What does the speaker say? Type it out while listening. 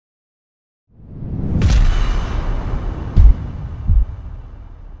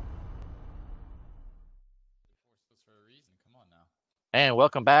And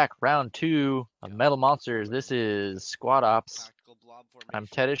welcome back, round two of Metal Monsters. This is Squad Ops. I'm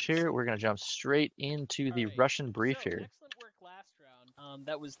Tedish here. We're gonna jump straight into the Russian brief here. Excellent work last round.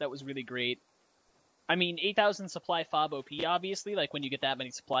 That was really great. I mean, 8,000 supply fob OP. Obviously, like when you get that many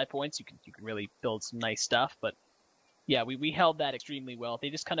supply points, you can really build some nice stuff. But yeah, we held that extremely well. They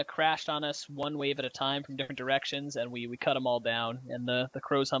just kind of crashed on us one wave at a time from different directions, and we cut them all down. And the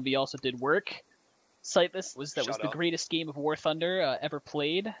Crow's Humvee also did work. Sightless was the greatest game of War Thunder ever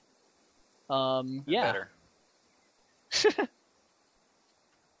played. Yeah. Better.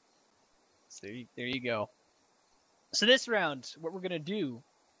 So there you go. So this round, what we're going to do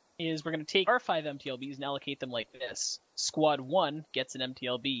is we're going to take our 5 MTLBs and allocate them like this. Squad 1 gets an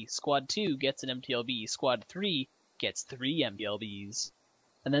MTLB. Squad 2 gets an MTLB. Squad 3 gets 3 MTLBs.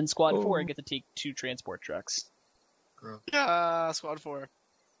 And then Squad 4 gets to take 2 transport trucks. Yeah, Squad 4.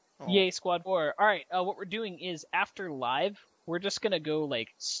 Oh. Yay, Squad 4. Alright, what we're doing is, after live, we're just going to go,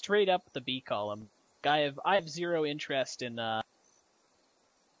 like, straight up the B column. I have zero interest in,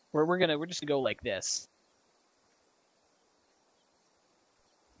 we're just gonna go like this.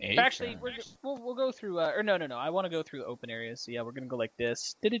 Actually, we'll go through, or no, I want to go through the open areas, so yeah, we're gonna go like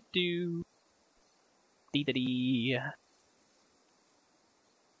this. Dee-dee-doo. Dee-dee-dee.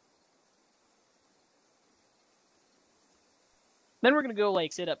 Then we're gonna go,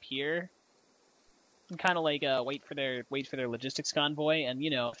 like, sit up here, and kind of, like, wait for their logistics convoy, and, you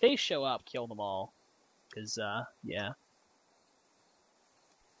know, if they show up, kill them all. Because, yeah.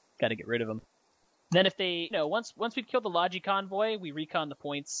 Gotta get rid of them. Then if they, you know, once we've killed the Logi convoy, we recon the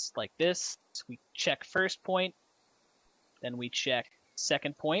points like this. So we check first point, then we check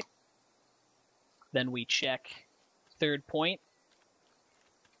second point, then we check third point,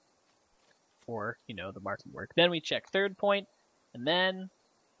 or, you know, the marking work. Then we check third point, and then,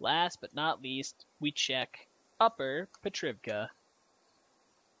 last but not least, we check Upper Petrivka.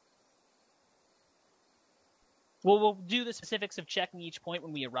 We'll do the specifics of checking each point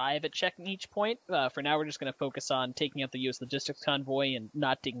when we arrive at checking each point. For now, we're just going to focus on taking out the U.S. logistics convoy and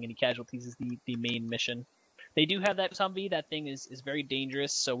not taking any casualties as the main mission. They do have that Humvee. That thing is very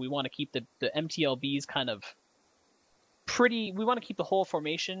dangerous, so we want to keep the MTLBs kind of pretty... We want to keep the whole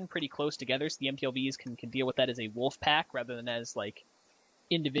formation pretty close together so the MTLBs can deal with that as a wolf pack rather than as, like,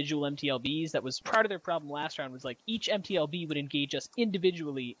 individual MTLBs. That was part of their problem last round, was, like, each MTLB would engage us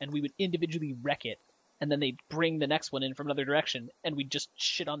individually, and we would individually wreck it. And then they'd bring the next one in from another direction, and we'd just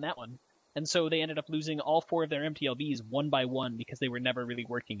shit on that one. And so they ended up losing all 4 of their MTLBs one by one because they were never really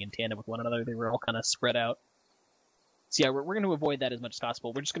working in tandem with one another. They were all kind of spread out. So yeah, we're going to avoid that as much as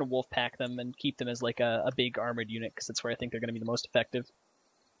possible. We're just going to wolf pack them and keep them as like a big armored unit, because that's where I think they're going to be the most effective.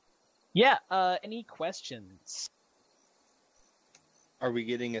 Yeah, any questions? Are we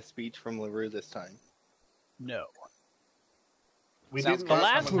getting a speech from LaRue this time? No. We The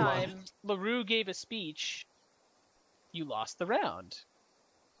last time LaRue gave a speech, you lost the round.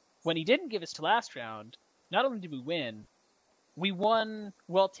 When he didn't give us to last round, not only did we win, we won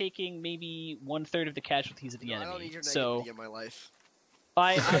while taking maybe 1/3 of the casualties of the enemy. I don't need your so in my life.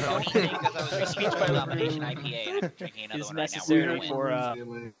 I don't think because I was a speech by Domination LaRue IPA and I'm drinking another is one right now. necessary We're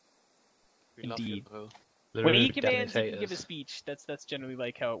for indeed. When he commands, he can give a speech. That's generally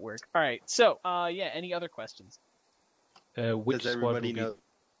like how it works. All right. So yeah. Any other questions? Which Does everybody know?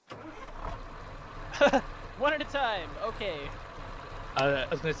 One at a time. Okay. I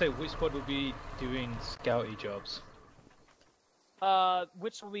was gonna say, which squad will be doing scouty jobs?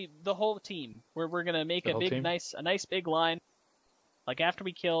 Which will be the whole team. We're gonna make a big, team? nice big line. Like after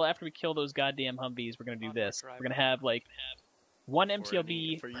we kill those goddamn Humvees, we're gonna do this. We're gonna have like one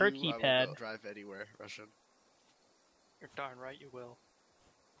MTLB per keypad. I will drive anywhere, Russian. You're darn right you will.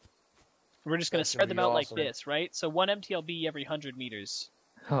 We're just gonna spread them out like this, right? So one MTLB every 100 meters.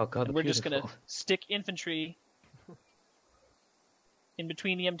 Oh god, And we're just gonna stick infantry in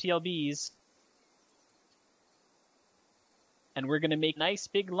between the MTLBs. And we're gonna make nice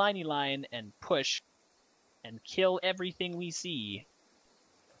big liney line and push and kill everything we see.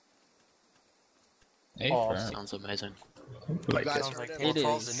 Hey, Sounds amazing. You guys heard like it. it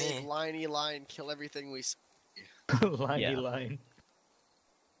falls is. to me. Liney line, kill everything we see. liney Yeah. line.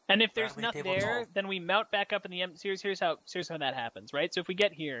 And if there's Broccoli nothing table there, top. then we mount back up in the here's how that happens, right? So if we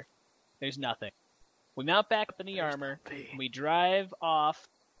get here, there's nothing. We mount back up in the armor, and we drive off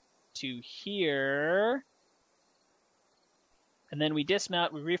to here, and then we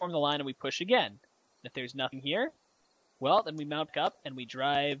dismount, we reform the line, and we push again. And if there's nothing here, well, then we mount up and we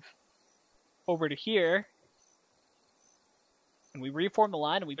drive over to here, and we reform the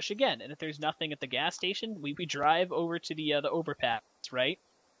line and we push again. And if there's nothing at the gas station, we drive over to the overpass, right?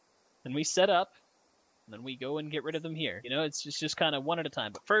 Then we set up, and then we go and get rid of them here. You know, it's just kind of one at a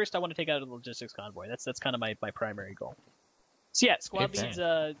time. But first, I want to take out a logistics convoy. That's kind of my primary goal. So yeah, squad Okay.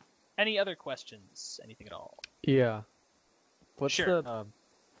 leads. Any other questions? Anything at all? Yeah. What's Sure. the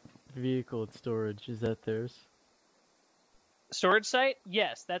vehicle and storage? Is that theirs? Storage site?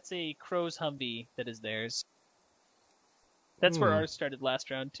 Yes, that's a Crow's Humvee that is theirs. That's where ours started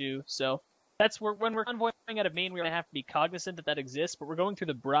last round too. So that's where when we're convoying out of Maine, we're gonna have to be cognizant that exists. But we're going through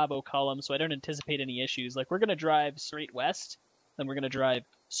the Bravo column, so I don't anticipate any issues. Like we're gonna drive straight west, then we're gonna drive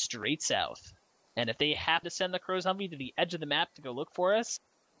straight south. And if they have to send the Crow's Humvee to the edge of the map to go look for us,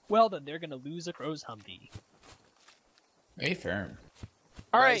 well then they're gonna lose a Crow's Humvee. Very firm.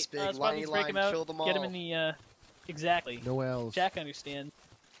 All Nice right, big squad leads, break line, him out. kill them Get him all. in the exactly. No L's. Jack understands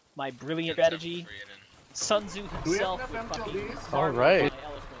my brilliant strategy. Sun Tzu himself would fucking All marvel right. at my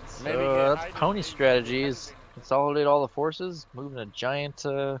eloquence. So that's Pony strategies. Consolidate all the forces, moving a giant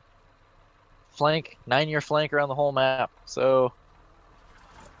flank, 9-year flank around the whole map. So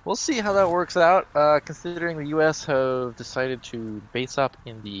we'll see how that works out. Considering the U.S. have decided to base up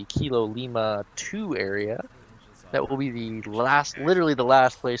in the Kilo Lima 2 area, that will be the last, literally the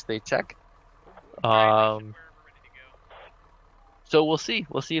last place they check. So we'll see.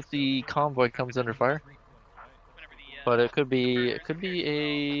 We'll see if the convoy comes under fire. But it could be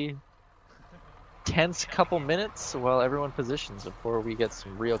a tense couple minutes while everyone positions before we get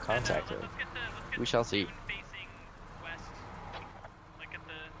some real contact here. We shall see.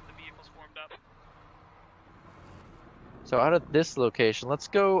 So out of this location, let's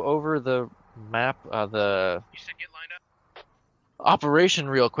go over the map, the operation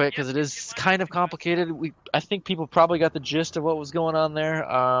real quick, because it is kind of complicated. I think people probably got the gist of what was going on there,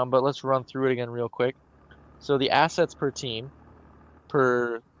 but let's run through it again real quick. So the assets per team,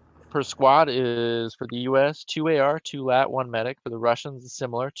 per squad is for the U.S. 2 AR, 2 lat, 1 medic. For the Russians, it's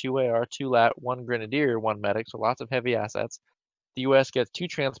similar, 2 AR, 2 lat, 1 grenadier, 1 medic. So lots of heavy assets. The U.S. gets 2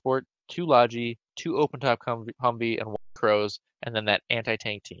 transport, 2 Logi, 2 open-top Humvee, and 1 Crows, and then that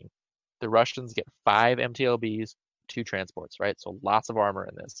anti-tank team. The Russians get 5 MTLBs, 2 transports, right? So lots of armor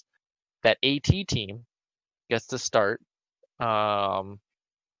in this. That AT team gets to start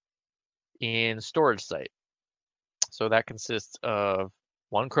in storage site. So that consists of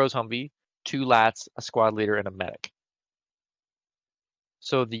 1 Crow's Humvee, 2 Lats, a squad leader, and a medic.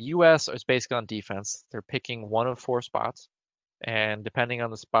 So the U.S. is basically on defense. They're picking 1 of 4 spots, and depending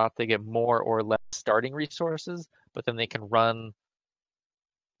on the spot, they get more or less starting resources, but then they can run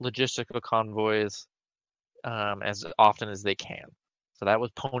logistical convoys as often as they can. So that was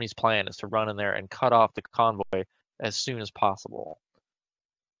Pony's plan, is to run in there and cut off the convoy as soon as possible.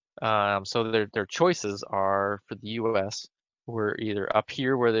 So their choices are for the U.S. We're either up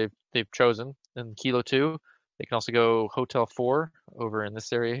here where they've chosen in Kilo 2. They can also go Hotel 4 over in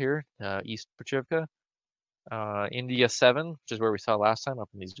this area here, East Pachivka. India 7, which is where we saw last time, up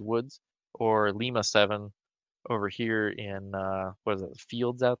in these woods, or Lima 7 over here in what is it,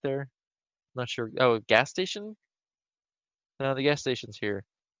 fields out there? I'm not sure. Oh, gas station? No, the gas station's here.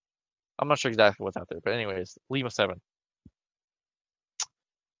 I'm not sure exactly what's out there, but anyways, Lima 7.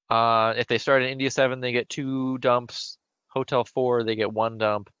 If they start in India 7, they get 2 dumps. Hotel 4, they get 1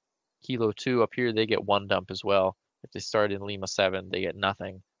 dump. Kilo 2 up here, they get 1 dump as well. If they start in Lima 7, they get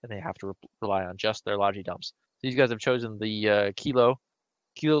nothing, and they have to rely on just their Logi dumps. These guys have chosen the Kilo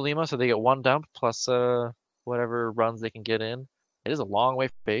Lima, so they get 1 dump plus whatever runs they can get in. It is a long way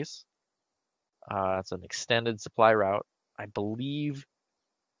from base. It's an extended supply route. I believe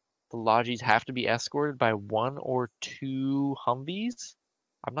the Logis have to be escorted by 1 or 2 Humvees.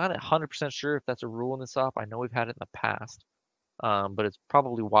 I'm not 100% sure if that's a rule in this op. I know we've had it in the past, but it's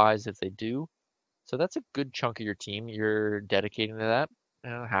probably wise if they do. So that's a good chunk of your team you're dedicating to that,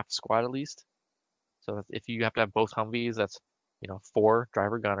 half the squad at least. So if you have to have both Humvees, that's 4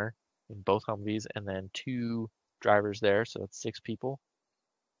 driver gunner in both Humvees, and then 2 drivers there. So that's 6 people,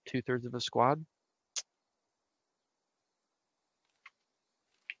 2/3 of a squad.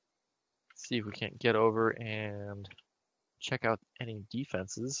 Let's see if we can't get over and check out any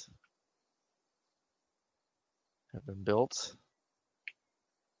defenses have been built.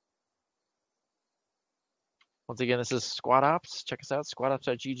 Once again, this is Squad Ops. Check us out,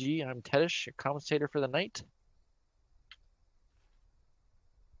 squadops.gg. I'm Tedish, your commentator for the night.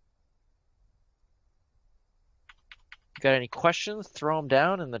 Got any questions? Throw them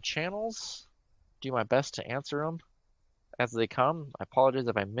down in the channels. Do my best to answer them as they come. I apologize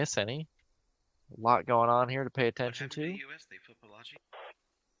if I miss any. A lot going on here to pay attention to. US, they flip a Logi?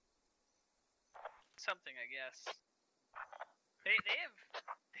 Something, I guess. They have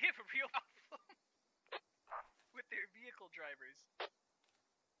a real problem with their vehicle drivers.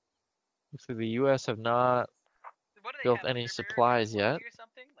 Looks like the U.S. have not What do they built have, like, any Rivera supplies yet. Or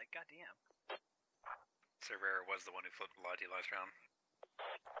something? Like, goddamn. Cervera was the one who flipped Lottie last round.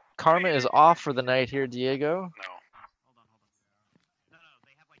 Karma is off for the night here, Diego. No.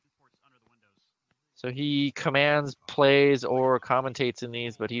 So he commands, plays, or commentates in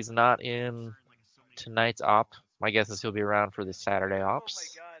these, but he's not in tonight's op. My guess is he'll be around for the Saturday ops. Oh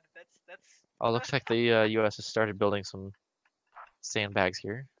my god, that's. Oh, looks like the U.S. has started building some sandbags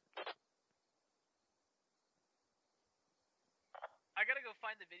here. I gotta go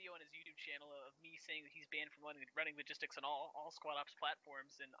find the video on his YouTube channel of me saying that he's banned from running logistics on all squad ops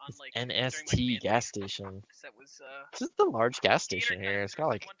platforms and on like NST gas station. That was This is the large gas station here. It's got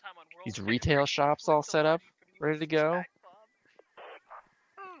like these retail shops all set up, ready to go.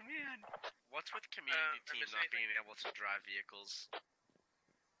 Oh man. What's with community teams not being able to drive vehicles?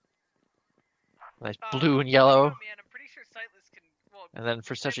 Nice blue and yellow. Man, I'm pretty sure Sightless can. Well, And then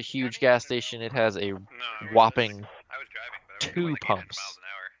for such a huge gas station, it has a No, whopping I was driving, but I was 2 going like 800 pumps miles an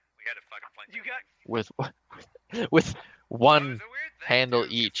hour. We had to fucking flank you them. got. with It one was a weird thing, handle too,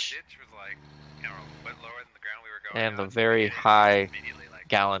 'cause each. The ditch was like, I don't know, a foot lower than the ground we were going And on. a very It high immediately, like,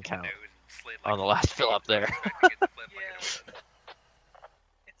 gallon count nose slid, on like, the last fill up there. expecting it to flip like it Yeah. was.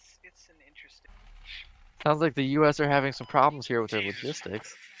 It's an interesting. Sounds like the U.S. are having some problems here with their Jesus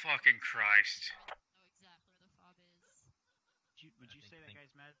logistics. Fucking Christ. Would you say that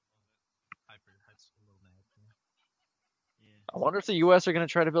guy's mad? Hyper's a little mad. Yeah. I wonder if the U.S. are going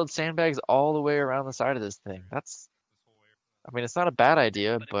to try to build sandbags all the way around the side of this thing. That's, I mean, it's not a bad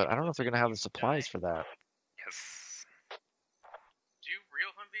idea, but I don't know if they're going to have the supplies for that. Yes. Do real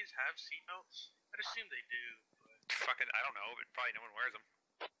Humvees have seatbelts? I'd assume they do. But... Fucking, I don't know, but probably no one wears them.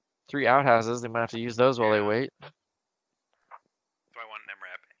 3 outhouses, they might have to use those while they wait. Do I want an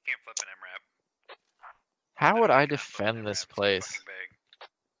MRAP? I can't flip an MRAP. How would I cannot flip an defend this MRAP, it's too place? fucking big.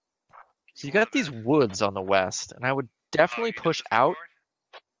 So you got these woods on the west, and I would definitely you did push this out before?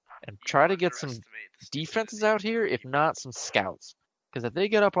 and You try to get some underestimate the defenses stupidity out here, if not some scouts. Because if they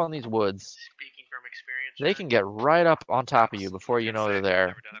get up on these woods, Speaking from experience, they can get right up on top of you before you know they're there.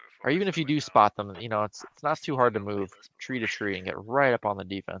 Never done it before, Or even so if you I do don't. spot them, you know, it's not too hard to move tree to tree and get right up on the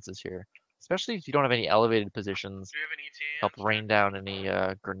defenses here. Especially if you don't have any elevated positions, Do you have an ETA? help rain down any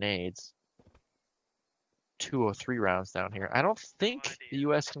grenades. 203 rounds down here. I don't think the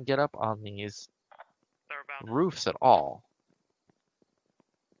U.S. can get up on these They're about. roofs at all.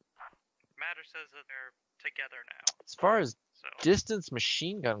 Matter says that they're together now. As far as So distance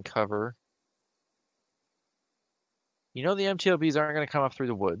machine gun cover, you know the MTLBs aren't going to come up through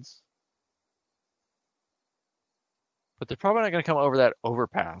the woods. But they're probably not going to come over that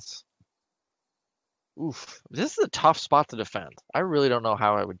overpass. Oof. This is a tough spot to defend. I really don't know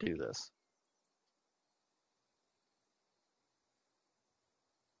how I would do this.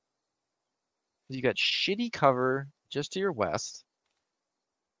 You got shitty cover just to your west.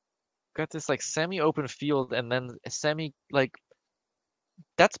 Got this like semi-open field and then a semi like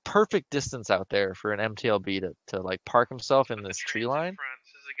that's perfect distance out there for an MTLB to like park himself in this tree line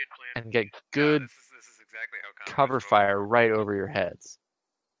This is a good plan. and get Yeah, good this is exactly how combat cover is fire right over your heads.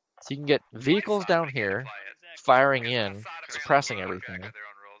 So you can get vehicles down here firing in, suppressing everything.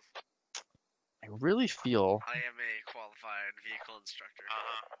 I really feel, I am a qualified vehicle instructor.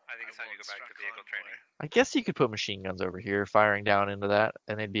 I think it's time to go back to vehicle training. I guess you could put machine guns over here firing down into that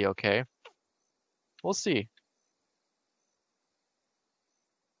and they'd be okay. We'll see.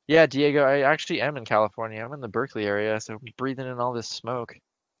 Yeah, Diego, I actually am in California. I'm in the Berkeley area, so I'm breathing in all this smoke.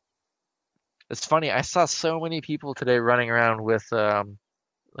 It's funny, I saw so many people today running around with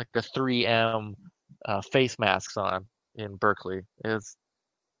like the 3M face masks on in Berkeley. It's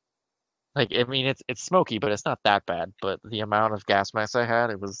like, I mean, it's smoky, but it's not that bad. But the amount of gas masks I had,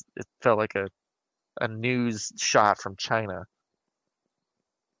 it felt like a news shot from China.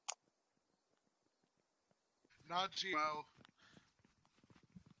 Not GMO.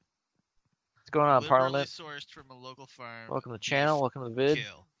 What's going on, Liberally Parliament? sourced from a local farm. Welcome to the channel. Welcome to the vid.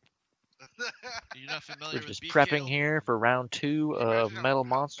 Kill. You're not familiar We're with just beef prepping kill? here for round 2 of Imagine how- Metal how bad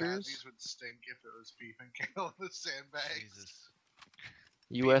Monsters. These would stink if it was beef and kill in the sandbags. Jesus.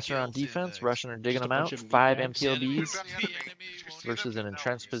 US are kill on defense. sandbags. Russian are digging Just a them out. bunch of 5 meat bags. The enemy MTLBs won't versus even an know.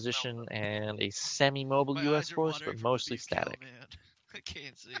 entrenched You smell position them. and a semi-mobile My US eyes are force, watering but from the mostly beef kill, static. man. I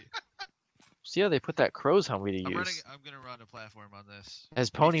can't see. See how they put that Crow's Humvee to I'm use. gonna run a platform on this. As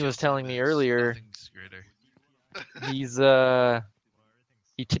Beef Pony kill was telling me sandbags, earlier, nothing's greater. he's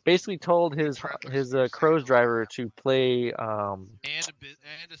basically told his Crow's driver to play And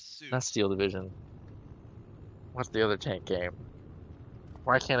a suit. not Steel Division. What's the other tank game?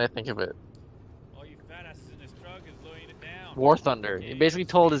 Why can't I think of it? All you fat asses in this truck is blowing it down. War Thunder. He basically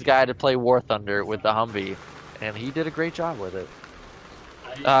told his guy to play War Thunder with the Humvee, and he did a great job with it.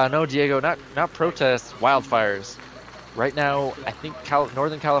 No, Diego, not protests, wildfires. Right now, I think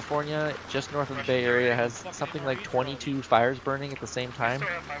Northern California, just north of the Bay Area, has something like 22 fires burning at the same time.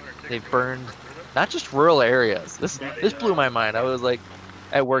 They've burned not just rural areas. This blew my mind. I was like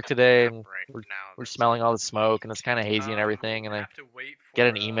at work today, and we're smelling all the smoke, and it's kind of hazy and everything. And I get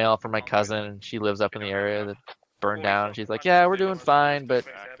an email from my cousin, and she lives up in the area that burned down. And she's like, "Yeah, we're doing fine, but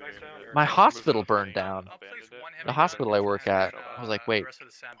my hospital burned down. The hospital I work at." I was like, "Wait,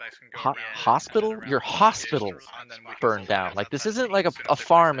 hospital? Your hospital burned down? Like this isn't like a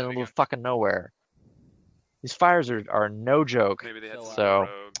farm in the middle of fucking nowhere. These fires are no joke." So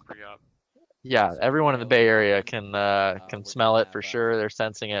yeah, everyone in the Bay Area can smell it for sure. They're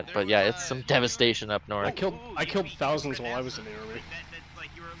sensing it, but yeah, it's some devastation up north. I killed thousands while I was in the army.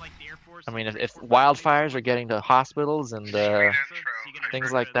 I mean, if wildfires are getting to hospitals and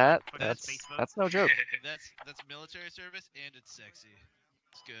things like that, that's no joke. That's military service and it's sexy.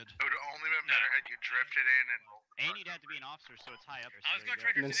 It's good. It would only been better had you drifted in and you'd have to be an officer, so it's high up. I was going to try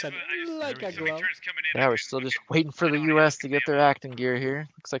And then said, like a glove. Yeah, we're still just waiting for the U.S. to get their acting gear here.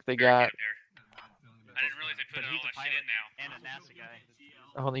 Looks like they got. I didn't realize they put all that shit in now. And a NASA guy.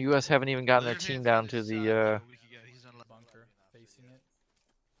 Oh, the U.S. haven't even gotten their team down to the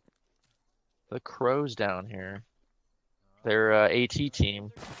Crows down here. Their AT team. No,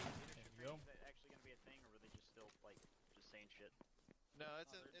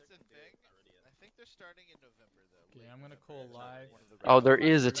 it's a thing. I think they're starting in November though. Okay, I'm gonna call live. Oh, there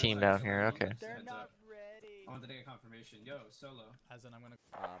is a team down here. Okay. They're not ready. I want to get confirmation. Yo, Solo. As in, I'm gonna.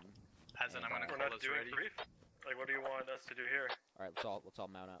 We're not doing brief. Like, what do you want us to do here? All right, let's all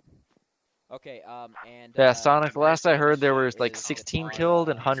mount up. Okay, and yeah, Sonic. The last I heard, there was like 16 killed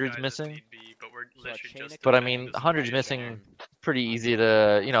and hundreds missing. But I mean, hundreds missing, pretty easy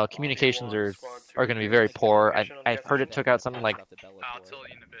to, you know, communications are going to be very poor. I've heard it took out something like,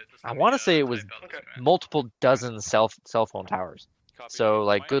 I want to say it was multiple dozen cell phone towers. So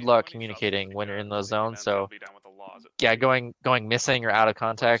like, good luck communicating when you're in those zones. So yeah, going missing or out of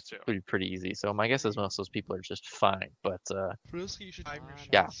contact would be pretty easy. So my guess is most of those people are just fine. But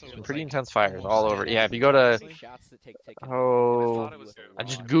yeah, some pretty intense fires all over. Yeah, if you go to I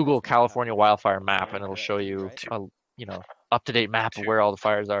just Google California wildfire map and it'll show you a up-to-date map of where all the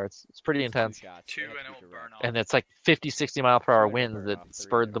fires are. It's pretty intense. And it's like 50-60 mile per hour winds that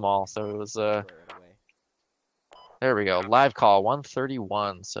spurred them all. So it was there we go. Live call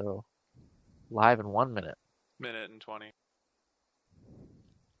 131. So live in 1 minute. Minute and 20.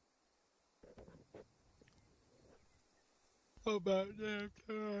 About damn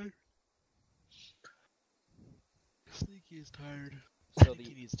time. Sneaky is tired. So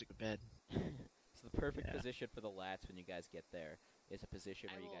Sneaky needs to go to bed. So the perfect position for the lats when you guys get there is a position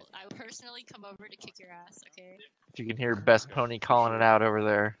where you guys. I will personally come over to kick your ass. Okay. If you can hear Best Pony calling it out over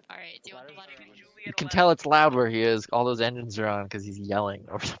there. All right. Do you want the letter? You can tell it's loud where he is. All those engines are on because he's yelling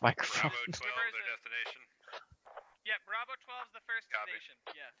over the microphone. Bravo 12 their destination. Yeah, Bravo 12 is the first station.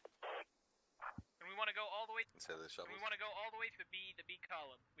 Yeah. And we want to go all the way. We want to go all the way to the B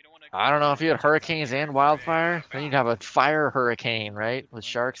column. We don't want to. I don't know if you had hurricanes and wildfire, then you'd have a fire hurricane, right, with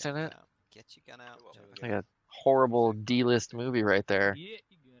sharks in it. Get your gun out. It's like a horrible D-list movie right there. Yeah,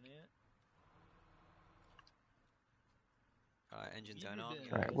 you gonna. Engines going on.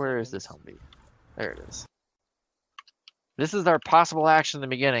 All right, where is this Humvee? There it is. This is our possible action in the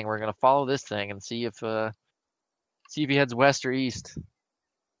beginning. We're gonna follow this thing and see if he heads west or east.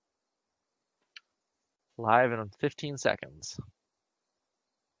 Live in 15 seconds.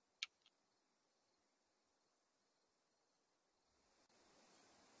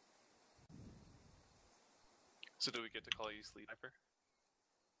 So do we get to call you Sleep Sniper?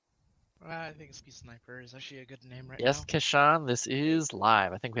 I think Sleep Sniper is actually a good name right now. Yes, Kishan, this is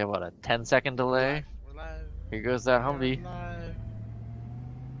live. I think we have, what, a 10-second delay? We're live. Here goes that Humvee.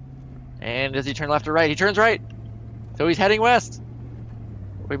 And does he turn left or right? He turns right! So he's heading west!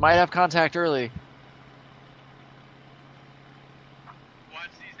 We might have contact early. Watch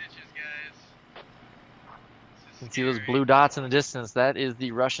these inches, guys. You can see those blue dots in the distance. That is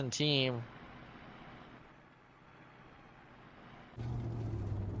the Russian team.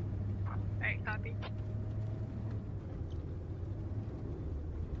 Alright, copy.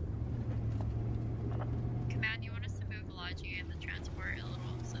 Command, you want us to move Elijah and the transport a little?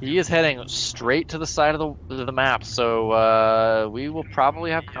 So He is heading straight to the side of the map, so we will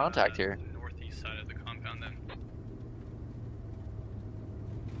probably have contact here. Northeast side of the compound then.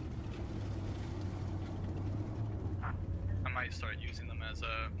 I might start using them as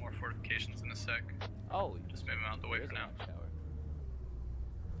more fortifications in a sec. Oh, just move him out of the way for now.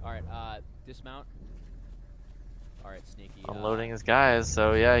 All right, dismount. All right, sneaky. Unloading his guys,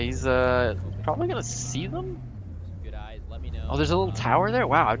 so yeah, he's probably gonna see them. Good eyes. Let me know. Oh, there's a little tower there.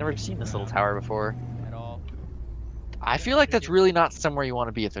 Wow, I've never seen this little tower before. At all. I feel like that's really not somewhere you want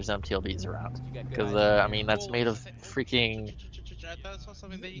to be if there's MTLBs around, because I mean that's made of freaking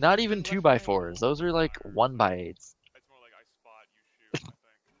not even 2x4s. Those are like 1x8s.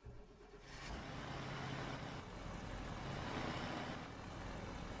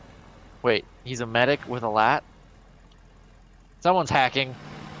 Wait, he's a medic with a lat? Someone's hacking.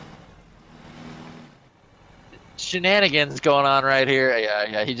 Shenanigans going on right here.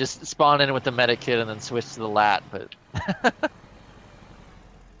 Yeah, he just spawned in with the medic kit and then switched to the lat, but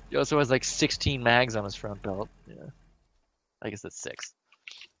he also has like 16 mags on his front belt. Yeah, I guess that's 6.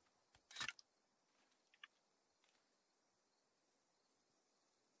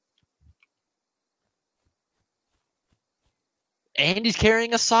 And he's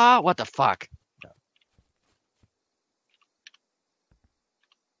carrying a saw? What the fuck? No.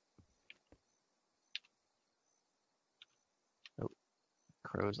 Oh,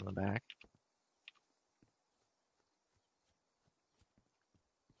 crows in the back.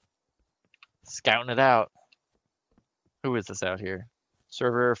 Scouting it out. Who is this out here?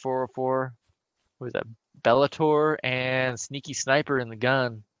 Server 404. Who is that? Bellator and Sneaky Sniper in the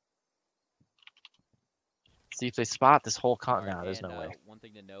gun. See if they spot this whole continent. No, there's no way. One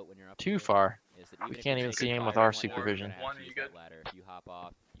thing to note when you're up Too here far. is that We can't even see him with our supervision. Use that ladder. If you hop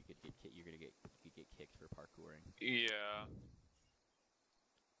off, you could get kicked for parkouring. Yeah.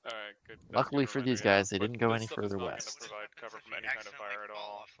 All right, good. That's Luckily good for reminder, these yeah. guys, they But didn't go this any stuff is further not gonna west. provide cover from any kind of fire at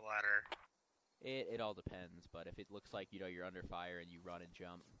all. Off the ladder. It all depends, but if it looks like you're under fire and you run and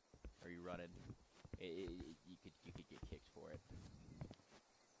jump, or you run and you could get kicked for it.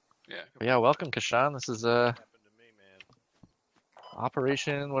 Yeah. But yeah, welcome Kashan. This is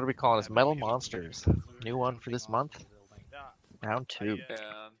Operation, what are we calling this? Metal Monsters. New one for this month. Round 2.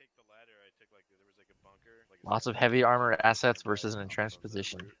 Lots of heavy armor assets versus an entrenched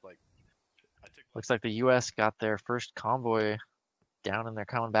position. Looks like the US got their first convoy down and they're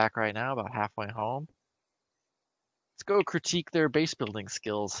coming back right now, about halfway home. Let's go critique their base building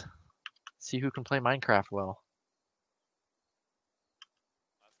skills. See who can play Minecraft well.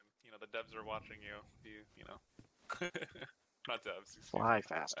 You know, the devs are watching you. You know. Not devs. Fly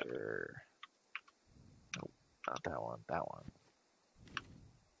faster. Nope, not that one. That one.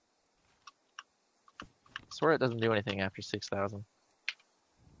 I swear it doesn't do anything after 6,000.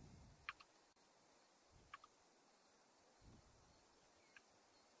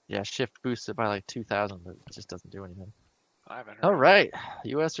 Yeah, shift boosts it by like 2,000, but it just doesn't do anything. I haven't heard. All right,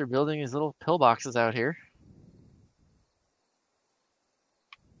 the US are building these little pillboxes out here.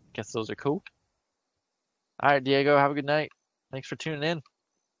 Guess those are cool. All right, Diego, have a good night. Thanks for tuning in.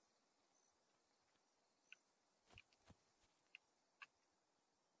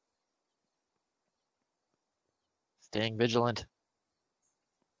 Staying vigilant.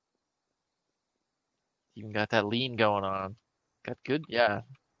 Even got that lean going on. Got good, yeah.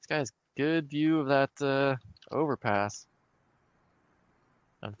 This guy has good view of that overpass.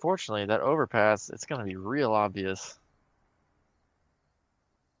 Unfortunately, that overpass, it's going to be real obvious.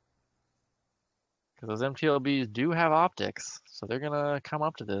 Because those MTLBs do have optics, so they're going to come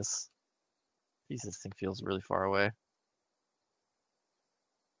up to this. Jeez, this thing feels really far away.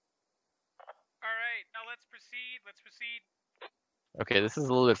 Alright, now let's proceed. Okay, this is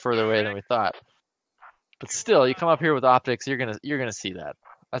a little bit further away than we thought. But still, you come up here with optics, you're gonna see that.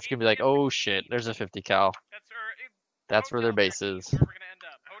 That's gonna be like, oh shit, there's a 50 cal. That's where their base is. Where we're gonna end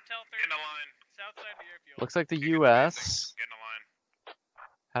up. Hotel 13, south side of the airfield. Looks like the US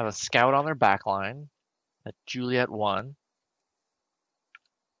have a scout on their back line at Juliet 1.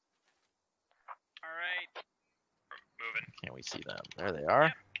 Alright. Moving. Can't we see them? There they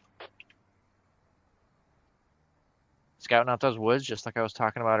are. Scouting out those woods, just like I was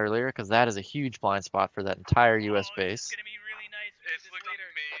talking about earlier, because that is a huge blind spot for that entire US base. It's gonna be really nice. It's looked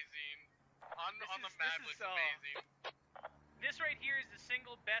amazing. On the map, looks amazing. This right here is the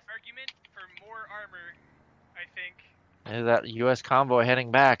single best argument for more armor, I think. There's that US convoy heading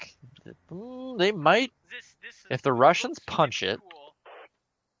back. They might, if the Russians punch it,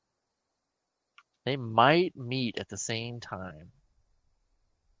 they might meet at the same time.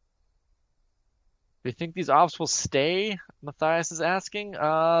 Do you think these ops will stay? Matthias is asking.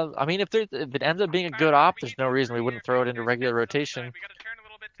 I mean, if it ends up being a good op, there's no reason we wouldn't throw it into regular rotation.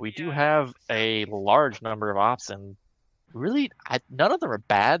 We do have a large number of ops, and really, none of them are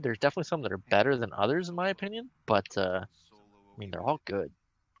bad. There's definitely some that are better than others, in my opinion. But I mean, they're all good.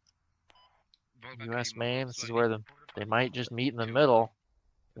 U.S. main. This is where they might just meet in the middle.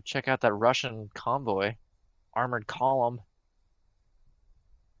 Go check out that Russian convoy, armored column.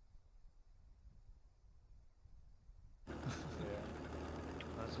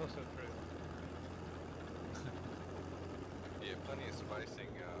 That's also true. Yeah, plenty of spacing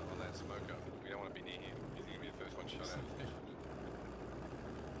on that smoker. We don't want to be near him. He's going to be the first one shot at.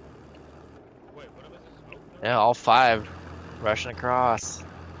 Wait, what about this smoke? Yeah, all 5 rushing across.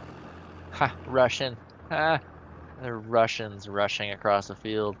 Ha, Russian. Ha. They're Russians rushing across the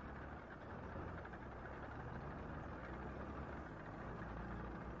field.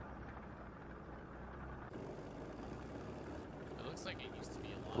 It looks like it used to be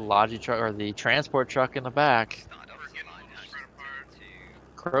a The Logi truck or the transport truck in the back.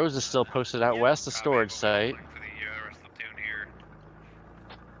 Crows is still posted out west of storage site.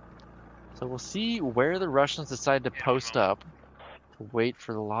 So we'll see where the Russians decide to post up to wait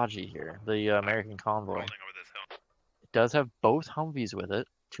for the Logi here, the American convoy. It does have both Humvees with it,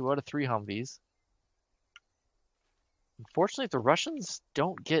 2 out of 3 Humvees. Unfortunately, if the Russians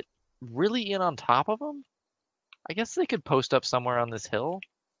don't get really in on top of them, I guess they could post up somewhere on this hill.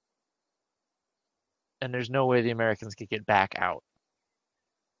 And there's no way the Americans could get back out.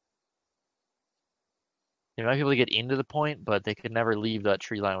 They might be able to get into the point, but they could never leave that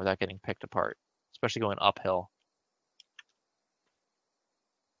tree line without getting picked apart, especially going uphill.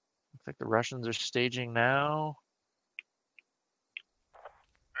 Looks like the Russians are staging now.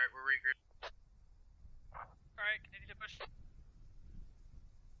 Alright, we're regrouped. Alright, continue to push.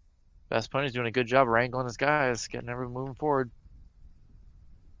 Best Pony's doing a good job wrangling his guys, getting everyone moving forward.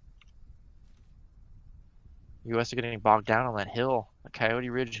 U.S. are getting bogged down on that hill, the Coyote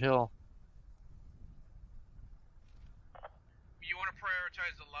Ridge Hill. You want to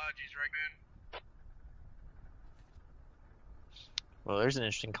prioritize the lodges, right, man? Well, there's an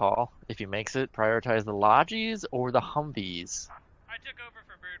interesting call. If he makes it, prioritize the Lodgies or the Humvees. I took over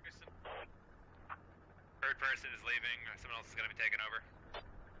for Bird person. Bird person is leaving. Someone else is going to be taking over.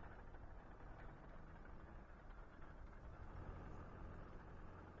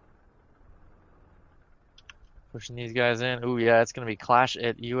 Pushing these guys in. Ooh, yeah, it's going to be clash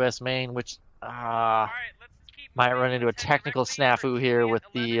at U.S. main, which might run into a technical snafu here with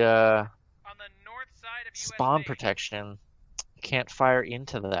the spawn protection. You can't fire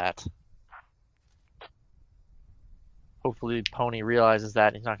into that. Hopefully Pony realizes that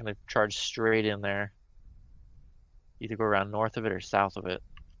and he's not going to charge straight in there. Either go around north of it or south of it.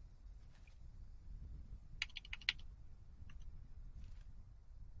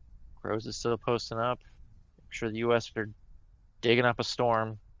 Rose is still posting up. I'm sure the U.S. are digging up a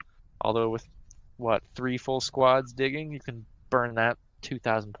storm. Although with, what, 3 full squads digging, you can burn that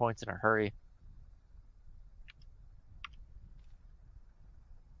 2,000 points in a hurry.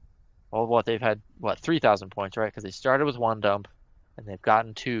 Well, what, they've had, what, 3,000 points, right? Because they started with 1 dump, and they've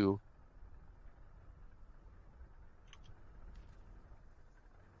gotten 2.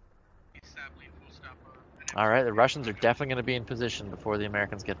 Alright, the Russians are definitely going to be in position before the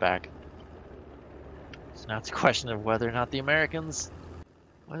Americans get back. So now it's a question of whether or not the Americans,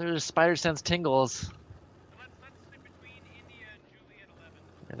 whether the spider sense tingles.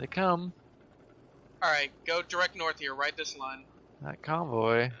 Here they come. Alright, go direct north here, right this line. That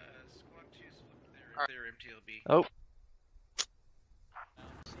convoy. MTLB. Oh.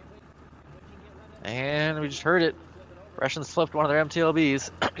 And we just heard it. Russians flipped one of their MTLBs.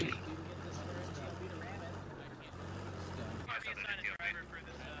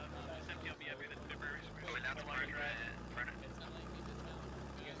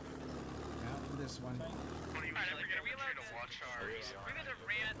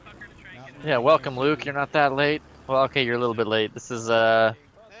 Yeah, welcome, Luke. You're not that late. Well, okay, you're a little bit late. This is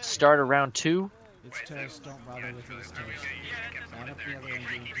start of round 2. It's toast. Don't bother with this toast. Line up the other end.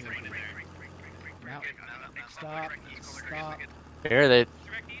 Now, stop. Stop. Here they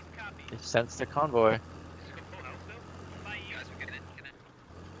sensed the convoy.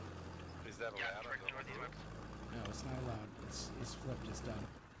 Is that allowed? No, it's not allowed. It's flipped. It's done.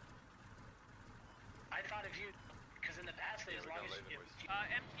 I thought if you, because in the past, as long as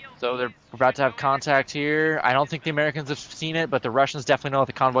So they're about to have contact here. I don't think the Americans have seen it, but the Russians definitely know that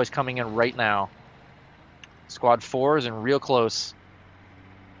the convoy's coming in right now. Squad 4 is in real close.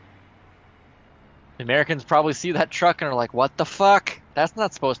 The Americans probably see that truck and are like, what the fuck? That's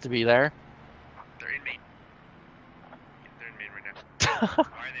not supposed to be there. They're in main. They're in main right now.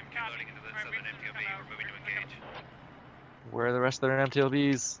 Alright, they're loading into the southern MTLB. We're moving to engage. Where are the rest of their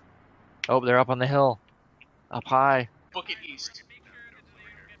MTLBs? Oh, they're up on the hill. Up high. Book it east.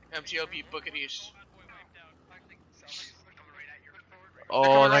 MTLB, book it east.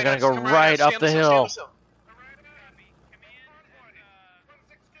 Oh, they're gonna go right up the hill.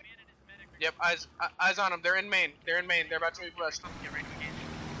 Yep, eyes on them. They're in Maine. They're in Maine. They're about to move west.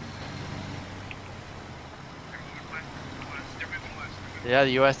 Yeah,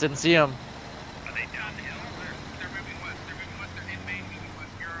 the U.S. didn't see them. Are they down the hill? They're moving west. They're moving west. They're in Maine, moving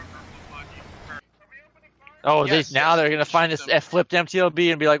west. Oh, Yes, now they're gonna find this flipped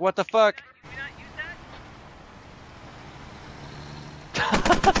MTLB and be like, what the fuck?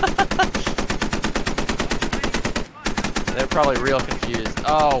 They're probably real confused.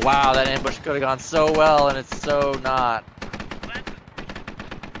 Oh wow, that ambush could have gone so well, and it's so not.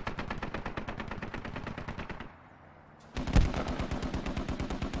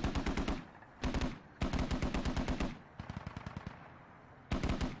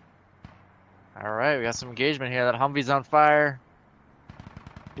 Alright, we got some engagement here. That Humvee's on fire.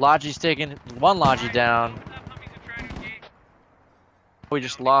 Logi's taking one Logi down. We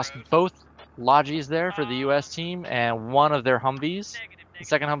just lost both Logis there for the US team and one of their Humvees. The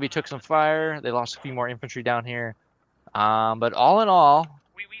second Humvee took some fire. They lost a few more infantry down here. But all in all,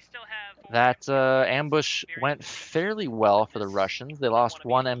 that ambush went fairly well for the Russians. They lost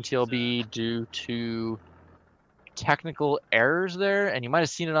one MTLB due to technical errors there, and you might have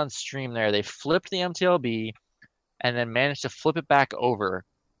seen it on stream there. They flipped the MTLB and then managed to flip it back over.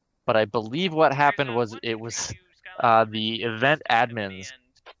 But I believe what happened was it was the event admins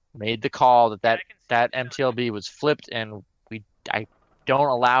made the call that MTLB was flipped, and I don't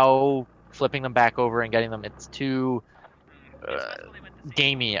allow flipping them back over and getting them. It's too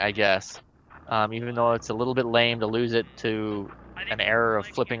gamey, I guess. Even though it's a little bit lame to lose it to an error of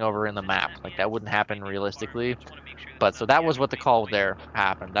flipping over in the map. Like, that wouldn't happen realistically. But so that was what the call there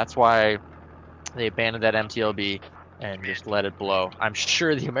happened. That's why they abandoned that MTLB and just let it blow. I'm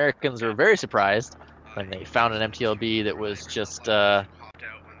sure the Americans were very surprised when they found an MTLB that was just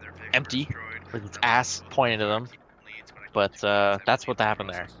empty with its ass pointed at them. But that's what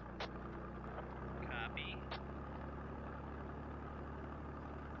happened there.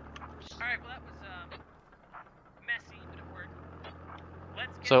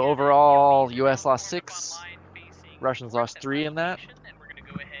 So overall, US lost 6, Russians lost 3 in that.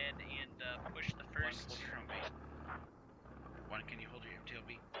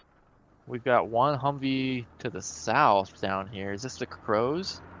 We've got one Humvee to the south down here. Is this the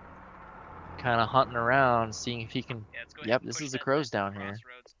Crows? Kind of hunting around, seeing if he can... Yep, this is the Crows down here.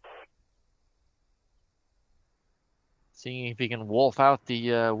 Seeing if he can wolf out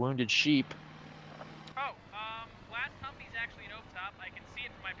the wounded sheep.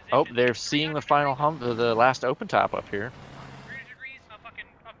 Oh, they're seeing the final the last open top up here.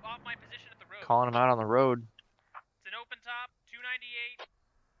 Calling him out on the road. It's an open top, 298.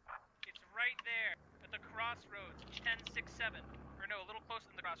 It's right there at the crossroads, 1067. Or no, a little closer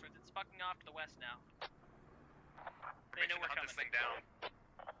than the crossroads. It's fucking off to the west now. They know we're coming. This thing down.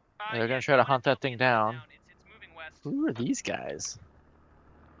 They're gonna try to hunt that thing down. It's moving west. Who are these guys?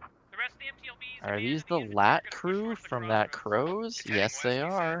 The rest of the MTLBs Are these the LAT crew from that Crows? Yes, they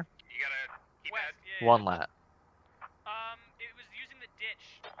are. One LAT. It was using the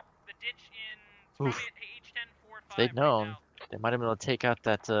ditch. The ditch in Oof. H1045. If they'd known, they might have been able to take out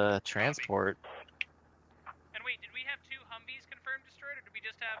that transport. And wait, did we have 2 Humvees confirmed destroyed, or did we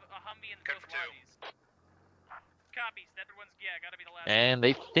just have a Humvee and both Lotties? Copies. That one's, yeah, gotta be the last. And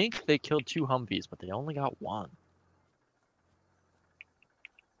they think they killed 2 Humvees, but they only got 1.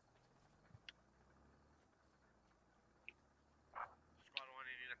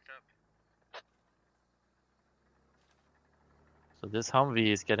 So this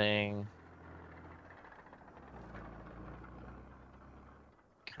Humvee is getting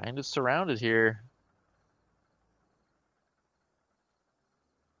kind of surrounded here.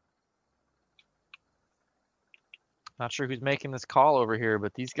 Not sure who's making this call over here,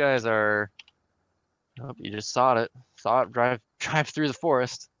 but these guys are... Oh, you just saw it. Saw it drive through the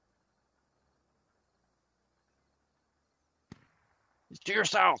forest. It's to your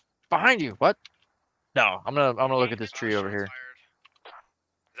south, behind you. What? No, I'm gonna look at this tree over here. Is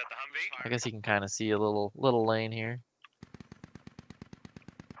that the Humvee? I guess you can kind of see a little lane here.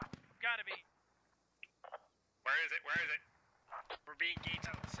 Gotta be. Where is it? Where is it? We're being gated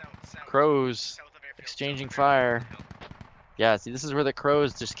south. Crows exchanging fire. Yeah, see, this is where the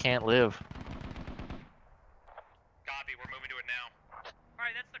Crows just can't live. Copy, we're moving to it now.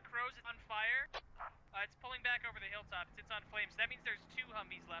 Alright, that's the Crows on fire. It's pulling back over the hilltop. It's on flames. That means there's 2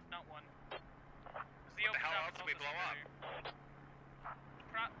 Humvees left, not 1. What the hell else did we blow up?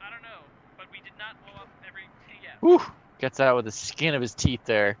 I don't know, but we did not blow up every... Yeah. Whew! Gets out with the skin of his teeth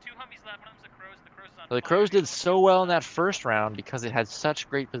there. 2 Humvees left. One of them's the Crows is on So the Crows did so well in that first round because it had such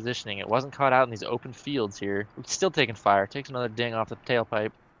great positioning. It wasn't caught out in these open fields here. It's still taking fire. Takes another ding off the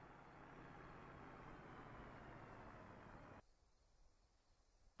tailpipe.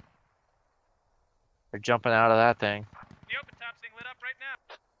 They're jumping out of that thing. The open top's being lit up right now.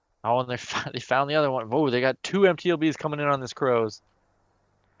 Oh, and they found the other one. Whoa, they got 2 MTLBs coming in on this Crows.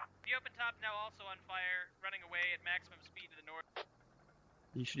 The open top now also on fire, running away at maximum speed to the north.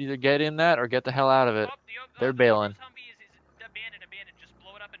 You should either get in that or get the hell out of it. They're bailing. The Humvee is abandoned. Just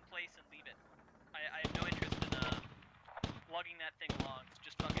blow it up in place and leave it. I have no interest in lugging that thing along.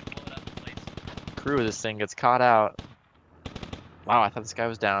 Just fucking blow it up in place. Crew of this thing gets caught out. Wow, I thought this guy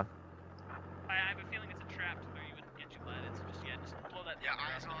was down. I have a feeling it's a trap to where you would get you landed. So just blow that thing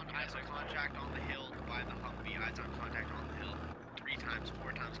up. Eyes on contact on the hill by the Humvee. Eyes on contact on the hill. 3 times,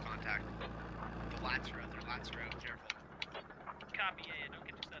 4 times contact. The lats road, careful. Copy, yeah, don't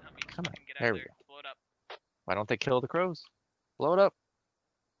get to that Humvee. Come on, Get there out we there. go. Blow it up. Why don't they kill the Crows? Blow it up.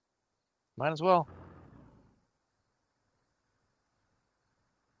 Might as well.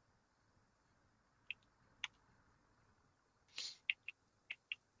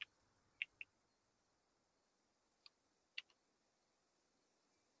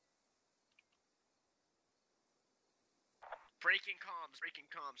 Breaking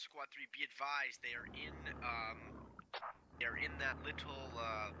comms, Squad 3, be advised, they are in that little,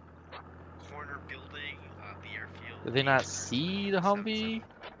 corner building, the airfield. Did they not see the Humvee?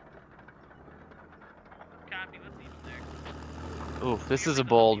 Copy, let's leave them there. Oof, this is a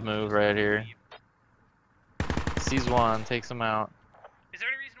bold move right here. Sees one, takes him out. Is there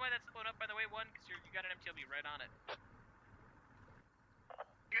any reason why that's blown up, by the way, one? Because you got an MTLB right on it.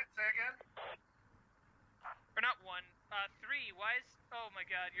 Say again? Or not one. 3, why is... Oh my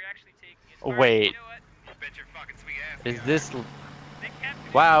god, you're actually taking it. Oh, wait. You know what? You bet your fucking sweet ass. Is this...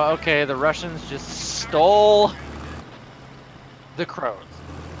 Wow, okay, the Russians just stole the Crows.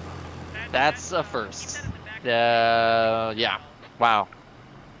 That's a first. Yeah. Wow.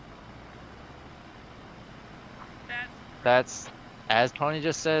 That's, as Pony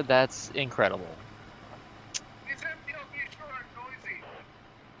just said, that's incredible.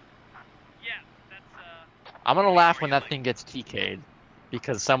 I'm gonna laugh when that thing gets TK'd,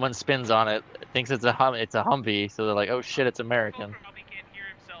 because someone spins on it, thinks it's a Humvee, so they're like, oh shit, it's American. Probably can't hear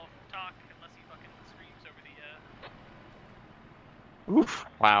himself talk unless he fucking screams over the Oof!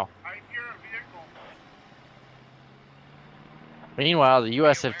 Wow. I hear a vehicle. Meanwhile, the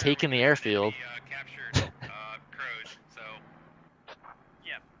U.S. have taken the airfield. Captured Crows, so.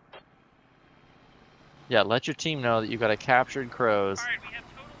 Yeah. Yeah, let your team know that you got a captured Crows. Alright, we have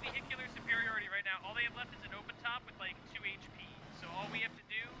total vehicular superiority right now. All they have left is an open top with like 2 HP. So all we have to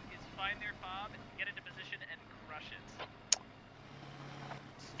do is find their fob, get into position, and crush it.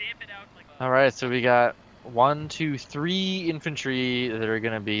 Stamp it out like a... Alright, so we got 1, 2, 3 infantry that are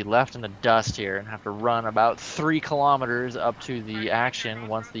going to be left in the dust here and have to run about 3 kilometers up to the action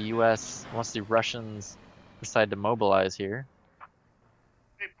once the Russians decide to mobilize here.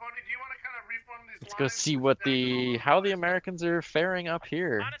 Hey, Pony, do you want to kind of reform these Let's go see how the Americans are faring up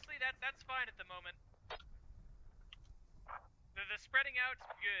here. Honestly, that's fine at the moment. The spreading out's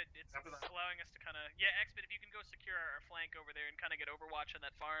good. It's allowing us to kind of... Yeah, Exped, if you can go secure our flank over there and kind of get overwatch on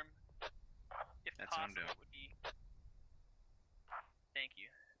that farm. If possible, it would be... Thank you.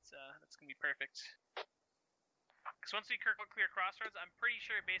 That's going to be perfect. Because once we clear Crossroads, I'm pretty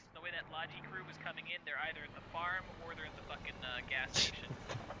sure based on the way that Logi crew was coming in, they're either at the farm or they're at the fucking gas station.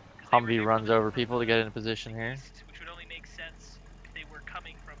 Humvee runs over people to get into position here. Which would only make sense if they were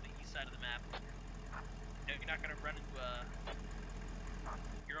coming from the east side of the map. You know, you're not going to run into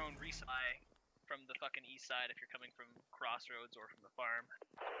your own resupply from the fucking east side if you're coming from Crossroads or from the farm.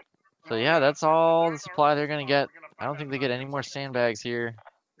 So yeah, that's all the supply they're going to get. I don't think they get any more sandbags here.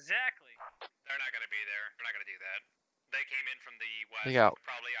 Exactly. They're not going to be there. They're not going to do that. They came in from the west. They got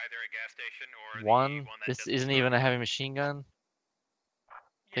probably either a gas station or one. This isn't even a heavy machine gun.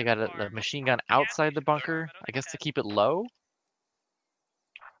 They got a machine gun outside the bunker, I guess to keep it low.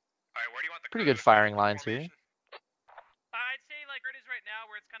 Alright, where do you want the Pretty good firing lines here. I'd say like where it is right now,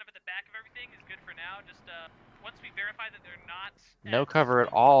 where it's kind of at the back of everything, is good for now. Just once we verify that they're not No cover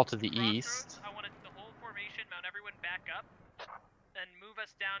at all to the east. I want the whole formation, mount everyone back up, and move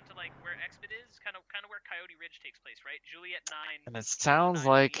us down to like where Exped is, kind of where Coyote Ridge takes place, right? Juliet 9. And it sounds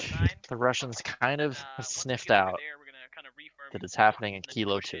like the Russians kind of have sniffed out that it's happening in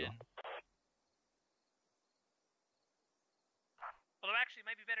Kilo 2. Although actually, it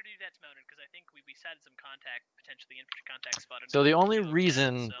might be better to do that mounted because I think we had some contact, potentially infantry contact spotted. So the only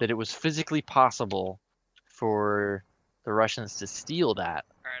reason that it was physically possible for the Russians to steal that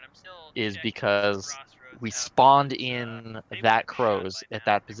is because we spawned in that crows at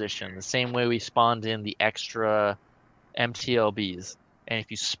that position, the same way we spawned in the extra MTLBs. And if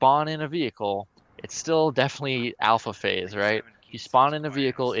you spawn in a vehicle, it's still definitely alpha phase, right? If you spawn in a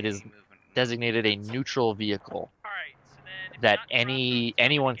vehicle, it is designated a neutral vehicle that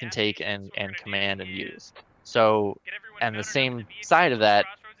anyone can take and command and use. So, and the same side of that,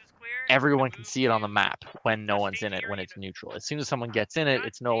 everyone can see it on the map when no one's in it, when it's neutral. As soon as someone gets in it,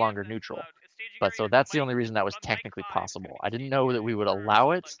 it's no longer neutral. But so that's the only reason that was technically possible. I didn't know that we would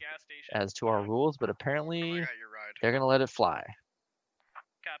allow it as to our rules, but apparently they're gonna let it fly.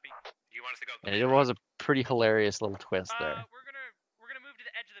 And it was a pretty hilarious little twist there. We're gonna move to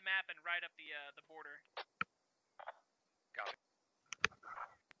the edge of the map and ride up the border. Copy.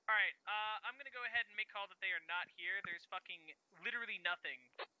 All right. I'm gonna go ahead and make call that they are not here. There's fucking literally nothing.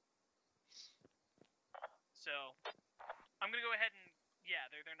 So I'm gonna go ahead and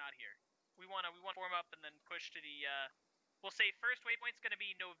they're not here. We wanna form up and then push to the we'll say first waypoint's gonna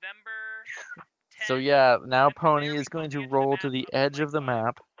be November 10th. So yeah, now Pony is going to roll to the edge of the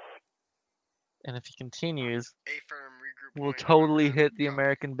map. And if he continues, we'll totally hit the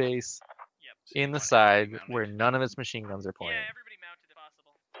American base in the side where none of its machine guns are pointing. Everybody mounted if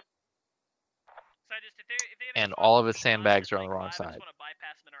possible. So if they have And all of its sandbags are on the wrong side.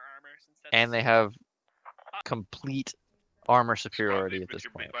 And they have complete armor superiority at this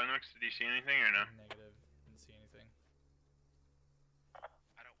point. Did you see anything or no? Negative. Didn't see anything.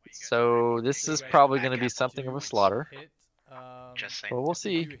 So this is probably going to be something of a slaughter. Just saying. But we'll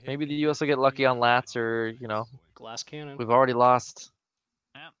see. Maybe the US will get lucky on lats, or glass cannon. We've already lost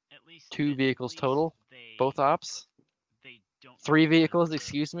At least 2 vehicles total, both ops. 3 vehicles,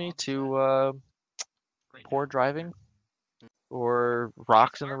 excuse me, to poor driving or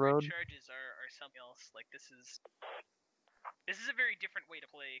rocks in the road. Charges are something else. Like this is a very different way to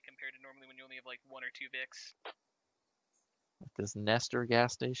play compared to normally when you only have like 1 or 2 Vics. This Nestor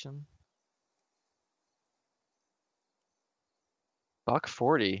gas station.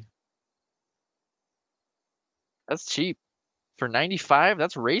 $1.40. That's cheap. For 95,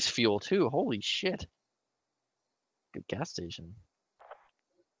 that's race fuel too. Holy shit. Good gas station.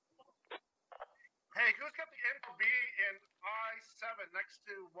 Hey, who's got the NB in I-7 next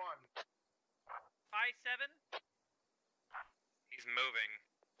to 1? I-7? He's moving.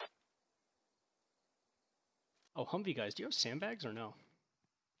 Oh, Humvee guys, do you have sandbags or no?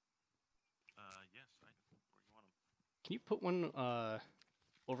 Yes. Where you want them? Can you put one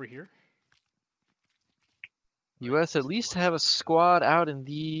over here? US at least have a squad out in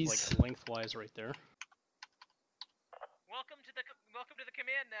these. Like lengthwise right there. Welcome to the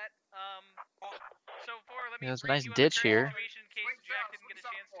command net. So far, let me There's a brief nice you on ditch the current here. situation in case Jack didn't get a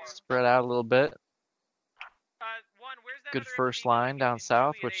chance to. Spread out a little bit. Where's that Good other first MPD line down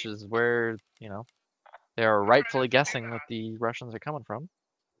south, which is where, they are rightfully guessing that the Russians are coming from.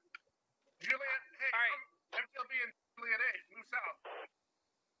 Juliet, hey, MTLB and Juliet 8, move south.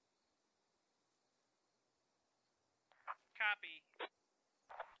 Copy.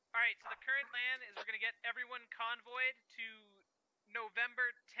 Alright, so the current plan is we're going to get everyone convoyed to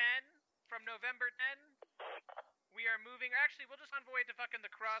November 10. From November 10, we are moving. Actually, we'll just convoy to fucking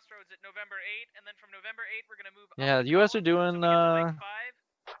the crossroads at November 8, and then from November 8, we're going to move Yeah, up the US are doing Mike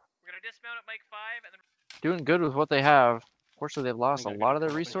 5. We're going to dismount at Mike 5, and then doing good with what they have. Fortunately, they've lost a lot of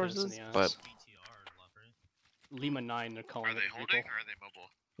their resources, but Lima 9, they're calling it. Are they holding or are they mobile?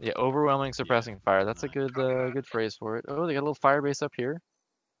 yeah, overwhelming suppressing fire. That's a good good phrase for it. Oh, they got a little fire base up here.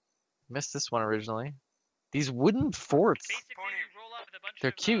 Missed this one originally. These wooden forts.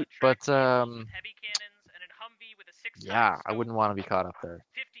 They're cute, but yeah, I wouldn't want to be caught up there.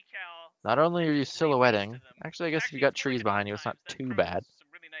 Not only are you silhouetting, actually, I guess if you got trees behind you, it's not too bad.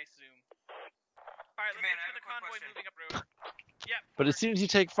 But as soon as you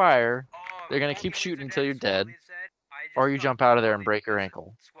take fire, they're gonna keep shooting until you're dead, or you jump out of there and break your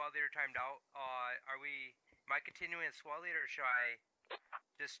ankle. Squad leader timed out. Am I continuing as squad leader, or should I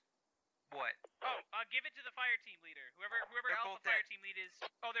just what? Oh, give it to the fire team leader. Whoever else the fire team lead is.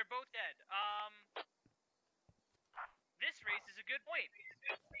 Oh, they're both dead. This race is a good point.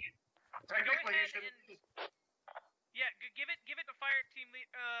 Go ahead and give it to fire team lead.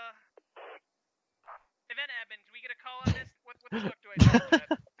 Event admin, can we get a call on this? What the fuck do I do?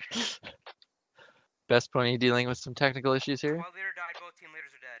 Best Pony dealing with some technical issues here. Squad leader died. Both team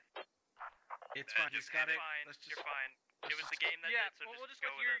leaders are dead. It's fine. Just got it. You're fine. It was the game that did, so we'll just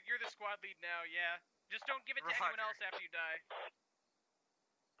go with you're the squad lead now, yeah. Just don't give it to anyone else after you die.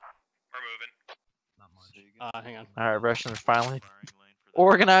 We're moving. Not much. Hang on. Alright, Russians finally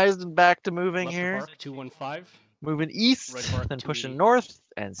organized and back to moving Left here. Park, 215. Moving east, Red mark then to pushing me. north,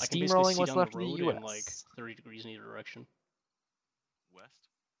 and I can basically steamrolling see what's down left the of the road U.S. in like 30 degrees in either direction.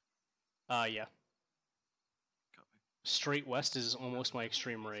 West? Yeah. Straight west is almost my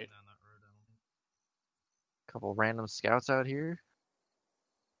extreme right. Couple random scouts out here,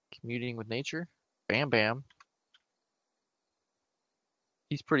 commuting with nature. Bam Bam.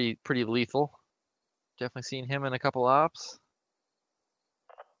 He's pretty lethal. Definitely seen him in a couple ops.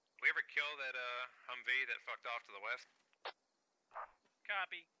 We ever kill that Humvee that fucked off to the west?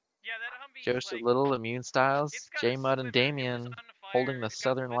 Copy. Yeah, that Humvee. Joseph Little, Immune Styles, J Mud, and Damien holding the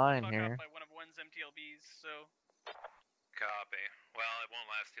southern line here. By one of one's MTLBs, so. Copy. Well, it won't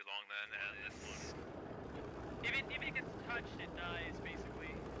last too long then. This one. If it gets touched, it dies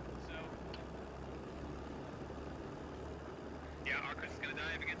basically. So. Yeah, Arcus is gonna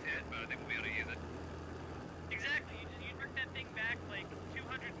die if it gets hit, but I think we'll be able to use it. Exactly. You work that thing back like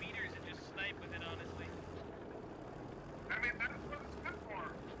 200 meters and just snipe with it, honestly. I mean, that's what it's good for.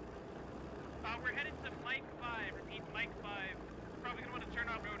 We're headed to Mike 5. Repeat, Mike 5. Probably gonna want to turn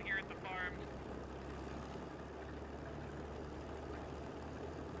off road here at the farm.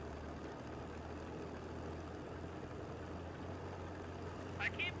 I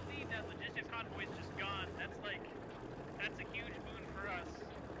can't believe that logistics convoy is just gone. That's a huge boon for us.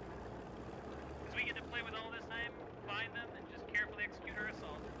 Because we get to play with all this time, find them, and just carefully execute our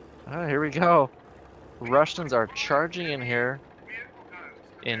assault. Oh, here we go. Russians are charging in here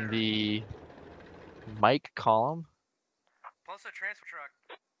in the Mike column. Plus a transfer truck.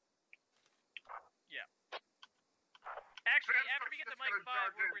 Yeah. Actually, after we get to Mike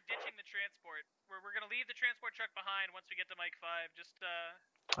 5, we're ditching the transport. We're gonna leave the transport truck behind once we get to Mike 5. Just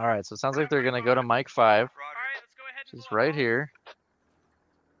All right, so it sounds like they're gonna go to Mike 5, Alright, let's go ahead and which is right here.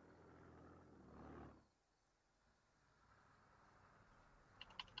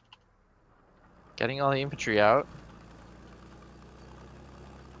 Getting all the infantry out.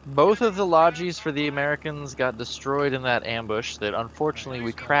 Both of the lodges for the Americans got destroyed in that ambush that unfortunately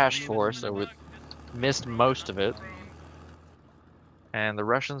we crashed for, so we missed most of it. And the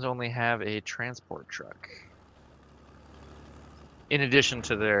Russians only have a transport truck. In addition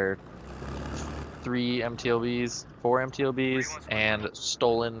to their 3 MTLBs, 4 MTLBs, and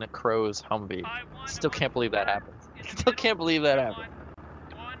stolen Crow's Humvee. Still can't believe that happened. Still can't believe that happened.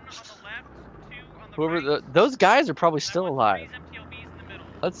 Whoever those guys are probably still alive.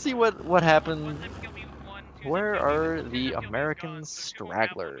 Let's see what happened. Where are the American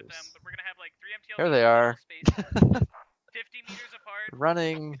stragglers? Here they are. 50 meters apart.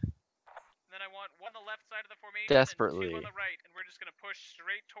 Running Then I want one on the left side of the formation desperately. and 2 on the right, and we're just gonna push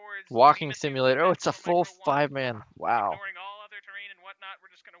straight towards Walking simulator. Oh, it's a full 5-man. Wow. ignoring all other terrain and whatnot.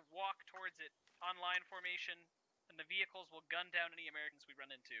 We're just gonna walk towards it on line formation, and the vehicles will gun down any Americans we run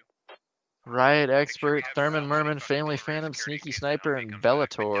into. Riot Expert, Thurman Merman, Family Phantom, Sneaky Sniper, and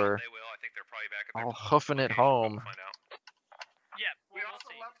Bellator. All hoofing it home. Yeah, We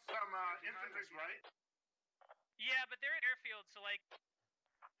also left some infantry, right? Yeah, but they're at airfield, so like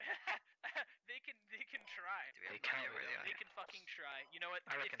they can try. They can fucking try. You know what?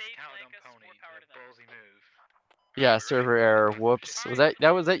 If they flank us, more power to them. Yeah, server error. Whoops. Was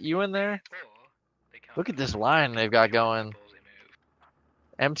that you in there? Look at this line they've got going.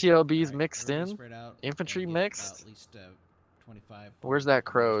 MTLBs mixed in, infantry mixed. At least 25. Where's that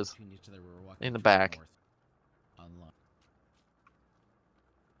Crows? In the back.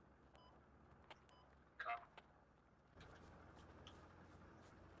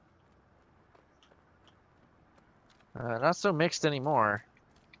 Not so mixed anymore.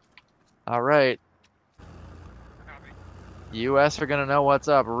 All right. US are gonna know what's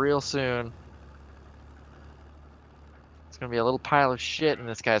up real soon. It's gonna be a little pile of shit in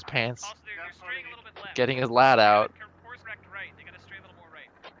this guy's pants. Also, they're straying a little bit left. Getting his lad out. Course correct right. They gotta stray a little more right.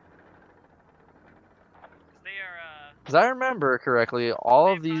 They are. As I remember correctly,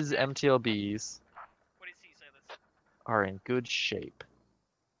 all of these MTLBs are in good shape.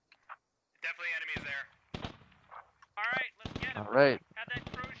 Definitely enemies there. All right, let's get him. All right. Have that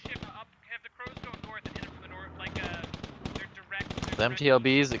Crow ship up. Have the Crows go north and hit him from the north, like they're direct. The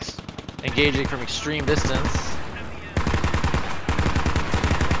MTLBs engaging from extreme distance.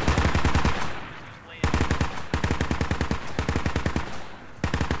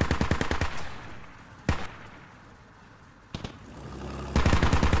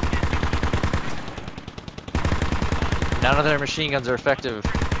 None of their machine guns are effective.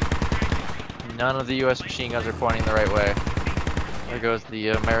 None of the US machine guns are pointing the right way. There goes the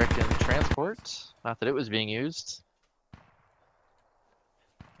American transport. Not that it was being used.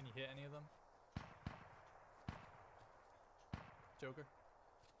 Can you hit any of them? Joker?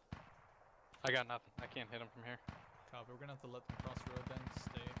 I got nothing. I can't hit him from here. Copy. We're gonna have to let them cross the road then.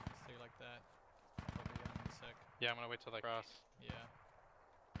 Stay like that. Probably in a sec. Yeah, I'm gonna wait till they cross. Yeah.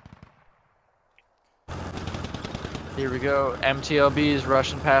 Here we go. MTLB's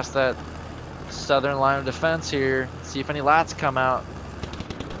rushing past that southern line of defense here. See if any lats come out.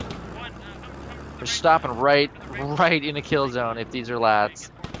 They're stopping right in a kill zone if these are lats.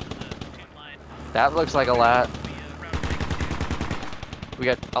 That looks like a lat. We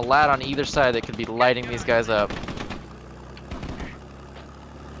got a lat on either side that could be lighting these guys up.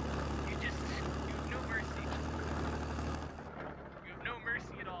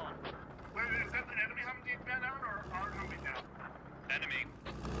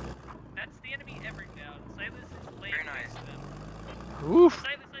 Oof.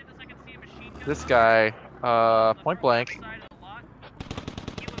 This guy, point blank.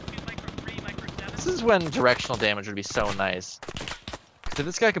 This is when directional damage would be so nice. Cause if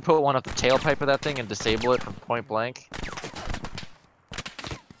this guy could put one up the tailpipe of that thing and disable it from point blank.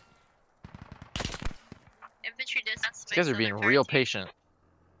 Infantry distance. These guys are being real patient.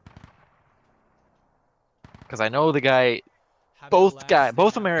 Cause I know the guy,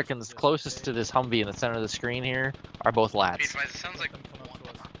 both Americans closest to this Humvee in the center of the screen here are both lats. It sounds like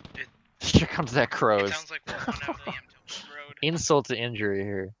Here comes that crows. It sounds like we're one of the road. Insult to injury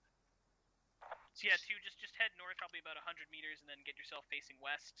here. So yeah, 2, just head north probably about 100 meters and then get yourself facing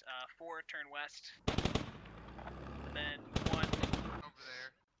west. 4, turn west. And then 1 over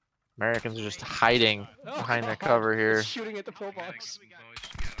there. Americans are just hiding behind their cover here. Shooting at the pillbox.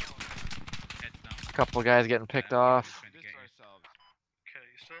 A couple of guys getting picked off. Okay,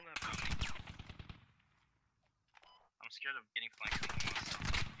 you still in that bush? I'm scared of getting flanked.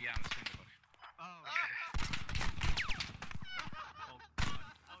 Yeah, I'm still in the bush.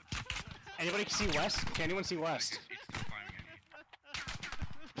 Anybody see west? Can anyone see west?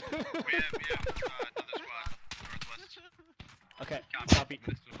 We have another squad northwest. Okay, copy.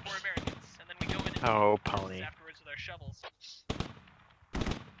 4 Americans, and then we go in and Oh, pony. afterwards with our shovels.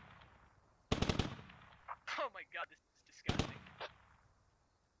 Oh my god, this is disgusting.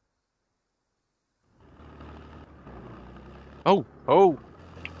 Oh.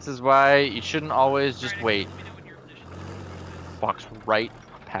 This is why you shouldn't always just wait. Walks right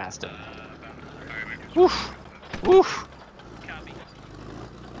past him. Woof. Woof. Copy.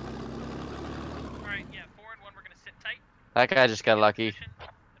 Alright, yeah, 4 and 1, we're gonna sit tight. That guy just got lucky.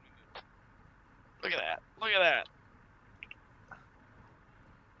 Look at that. Look at that.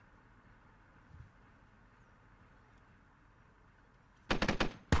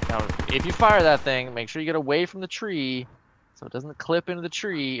 Now, if you fire that thing, make sure you get away from the tree so it doesn't clip into the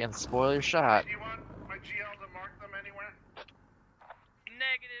tree and spoil your shot. Do you want my GL to mark them anywhere?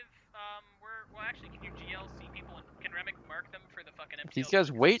 Negative. Well, actually, can your GL see people and can Remick mark them for the fucking MTL? If these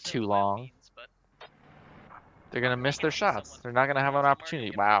guys wait too long, they're gonna miss their shots. They're not gonna have an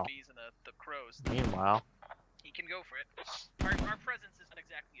opportunity. Wow. The crows. Meanwhile, He can go for it. Our presence isn't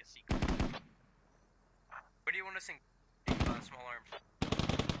exactly a secret. What do you want to sing? Small arms.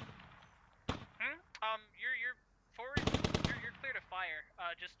 You're forward. You're clear to fire.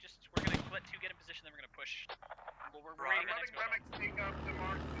 Just we're gonna let 2 get in position, then we're gonna push. We're ready to next go. Sneak up to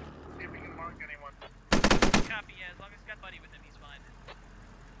mark. See if we can mark anyone. Copy. Yeah, as long as he's got Buddy with him, he's fine.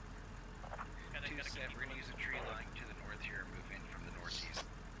 We're gonna use a tree line to the north here, move in from the northeast.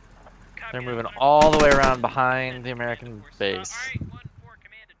 they're moving all the way around behind the American base. Alright, 1-4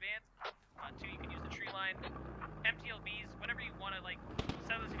 command advance. 2, you can use the tree line. MTLBs, whenever you want to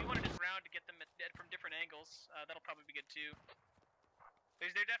settlers, if you wanted to round to get them from different angles, that'll probably be good too. They're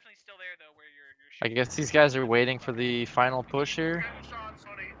definitely still there though, where you're I guess these guys are waiting for the final push here.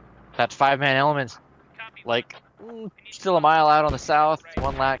 That 5-man element, like, still a mile out on the south.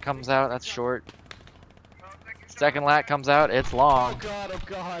 1 lat comes out, that's short. 2nd lat comes out, it's long. Oh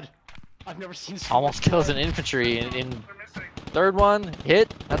god. I've never seen so Almost kills an infantry. In 3rd one,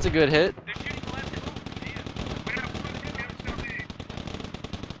 hit. That's a good hit.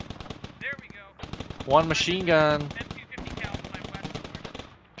 One machine gun.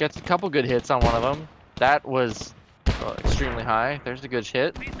 Gets a couple good hits on one of them. That was extremely high. There's a good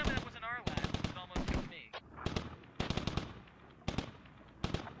hit.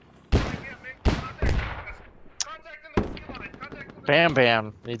 Bam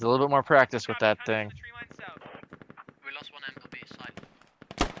Bam needs a little bit more practice with that thing. We lost 1 MLB side.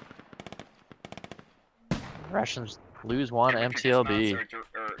 Russians lose 1 MTLB.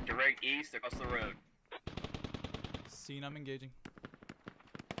 Direct east across the road. Scene, I'm engaging.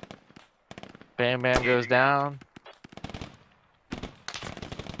 Bam Bam goes down.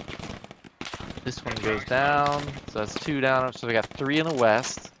 This one goes down. So that's 2 down. So we got 3 in the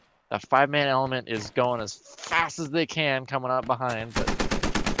west. The 5-man element is going as fast as they can coming up behind, but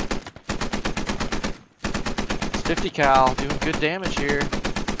it's 50 cal doing good damage here.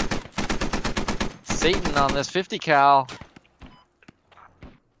 Satan on this 50 cal.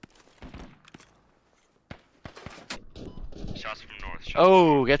 Shots from north.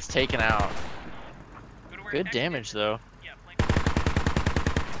 Oh, gets taken out. Good damage though.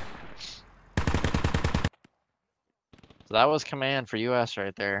 So that was command for US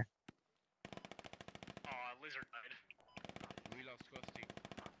right there. Oh, lizard died. We lost Ghosty.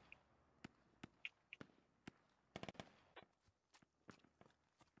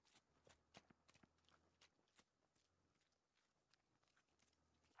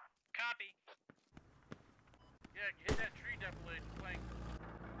 Copy. Yeah, hit that tree definitely. Flank.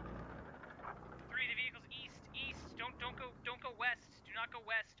 3, the vehicle's east. Don't go west. Do not go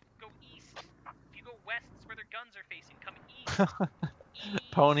west. Go east. If you go west, it's where their guns are facing. Come east.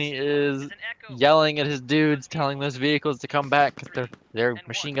 Pony is yelling at his dudes, telling those vehicles to come back because their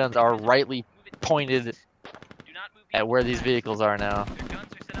machine guns are rightly pointed at where these vehicles are now.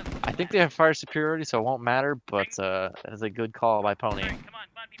 I think they have fire superiority, so it won't matter, but it's a good call by Pony. Come on,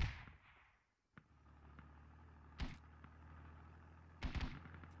 people.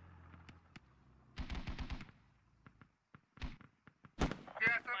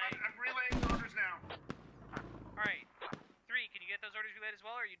 Yes, I'm relaying orders now. Alright. 3, can you get those orders relayed as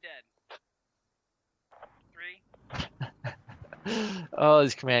well, or are you dead? 3. Oh,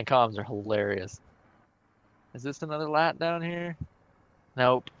 these command comms are hilarious. Is this another lat down here?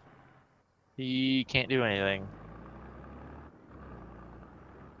 Nope. He can't do anything.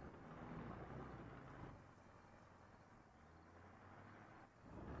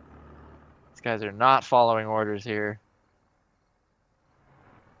 These guys are not following orders here.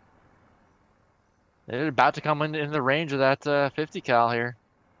 They're about to come in the range of that 50 cal here.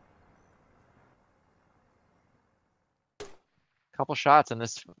 Couple shots and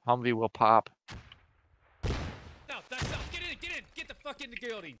this Humvee will pop. South, get the fuck in the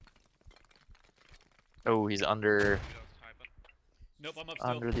building. Oh, he's under. Nope, I'm up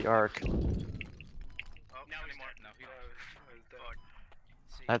still. Under the arc. Oh, now he's dead. No, he's dead.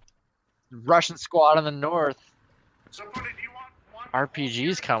 That Russian squad in the north. So, Pony, do you want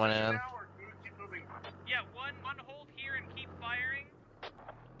RPG's coming in. Yeah, one hold here and keep firing.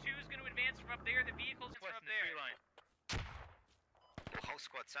 2's going to advance from up there. The vehicles from up there. Whole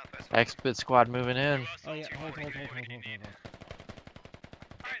squad southwest. Expert squad moving in. Oh yeah, hold. Alright, there we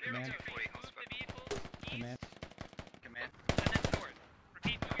Command. go. Move the vehicles east Command. and then north.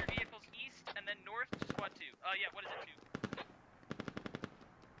 Repeat, move your vehicles east and then north to squad 2. Yeah, what is it, 2?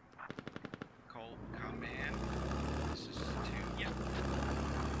 Cold command. This is 2. Yeah.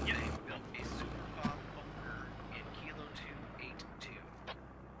 Yeah. They built a super bunker in Kilo 282.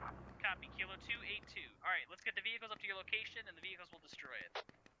 Copy, Kilo 282. Alright, let's get the vehicles up to your location and the vehicles will destroy it.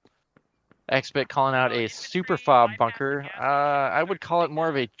 Expert calling out a super fob bunker. I would call it more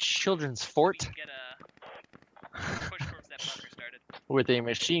of a children's fort. With a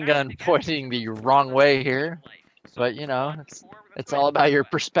machine gun pointing the wrong way here. But you know, it's all about your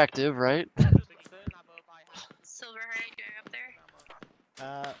perspective, right? Silver, how are you doing up there?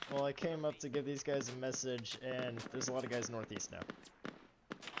 Well, I came up to give these guys a message, and there's a lot of guys northeast now.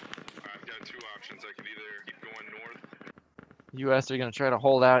 I've got 2 options. I could either keep going north. US are gonna try to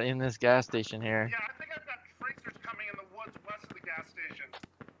hold out in this gas station here. Yeah, I think I've got tracers coming in the woods west of the gas station.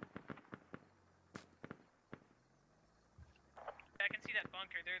 I can see that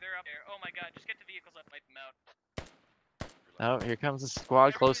bunker. They're up there. Oh my god, just get the vehicles up, wipe them out. Oh, here comes the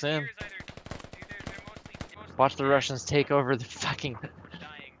squad close in. Watch the Russians take over the fucking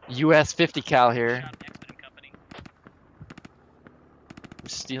US 50 cal here.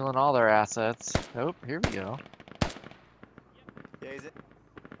 Stealing all their assets. Oh, here we go. Yeah, is it?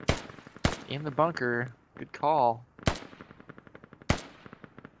 In the bunker. Good call.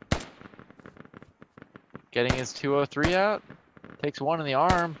 Getting his 203 out. Takes one in the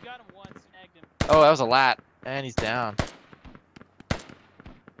arm. Oh, that was a lat. And he's down.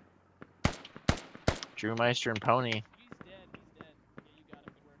 Drew Meister and Pony.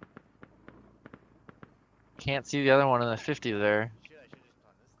 Can't see the other one in the 50 there.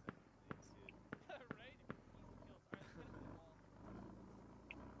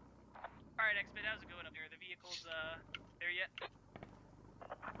 Alright, Exped, how's it going up there? The vehicles, there yet?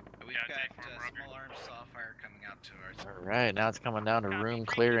 We've got small arms soft fire coming out to our. Alright, now it's coming down to room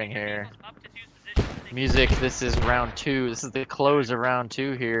clearing here. Music, this is round 2. This is the close of round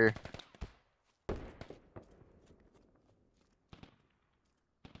 2 here.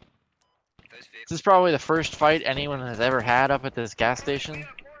 This is probably the first fight anyone has ever had up at this gas station.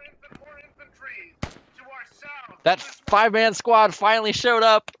 That 5-man squad finally showed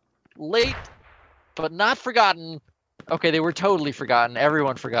up. Late, but not forgotten. Okay, they were totally forgotten.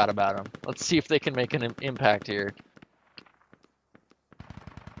 Everyone forgot about them. Let's see if they can make an impact here.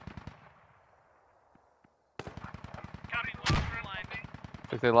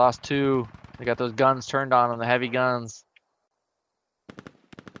 Looks like they lost 2. They got those guns turned on them, the heavy guns.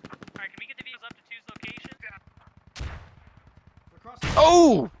 Alright, can we get the vehicles up to 2's location?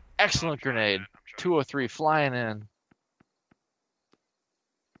 Oh! Excellent grenade. 203 flying in.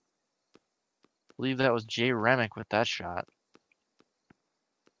 I believe that was Jay Remick with that shot.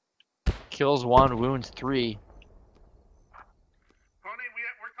 Kills 1, wounds 3. Pony,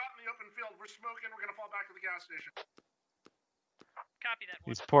 we're caught in the open field. We're smoking. We're gonna fall back to the gas station. Copy that.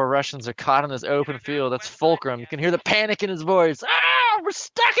 These poor Russians are caught in this open field. That's Fulcrum. You can hear the panic in his voice. Ah! We're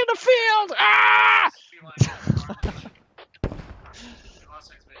stuck in the field! Ah!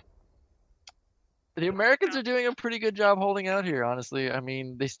 The Americans are doing a pretty good job holding out here, honestly. I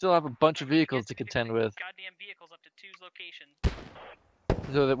mean, they still have a bunch of vehicles to contend with. Goddamn vehicles up to 2's location.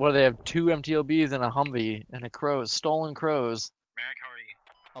 So that, what do they have? 2 MTLBs and a Humvee and a Crows, stolen Crows. Merrick, how are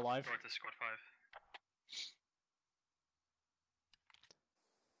you? Alive. North of squad 5.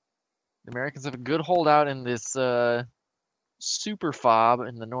 The Americans have a good holdout in this super fob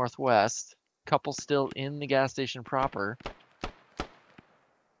in the northwest. Couple still in the gas station proper.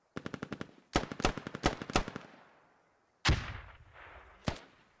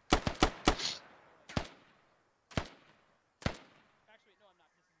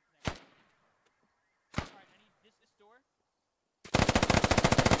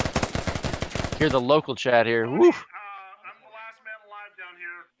 Hear the local chat here. Woo! I'm the last man alive down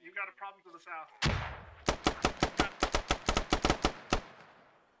here. You got a problem to the south.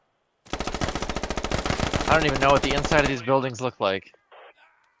 I don't even know what the inside of these buildings look like.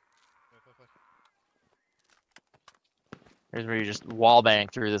 Here's where you just wall bang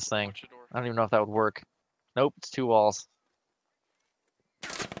through this thing. I don't even know if that would work. Nope, it's 2 walls.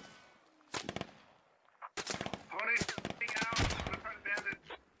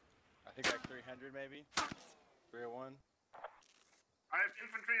 I think like 300 maybe? 301? I have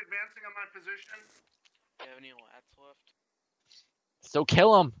infantry advancing on my position. Do you have any lats left? So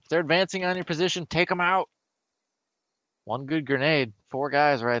kill them. If they're advancing on your position, take them out. 1 good grenade. 4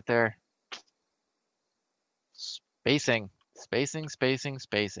 guys right there. Spacing. Spacing, spacing,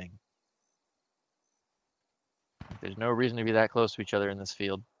 spacing. There's no reason to be that close to each other in this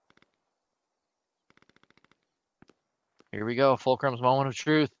field. Here we go. Fulcrum's moment of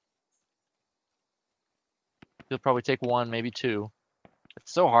truth. He'll probably take 1, maybe 2.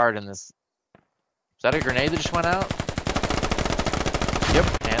 It's so hard in this. Is that a grenade that just went out? Yep,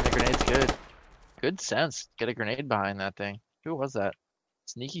 and the grenade's good. Good sense. Get a grenade behind that thing. Who was that?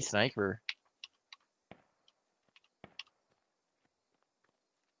 Sneaky sniper.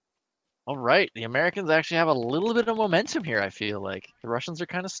 All right, the Americans actually have a little bit of momentum here, I feel like. The Russians are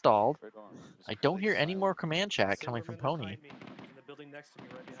kind of stalled. I don't hear any more command chat coming from Pony. In the building next to me,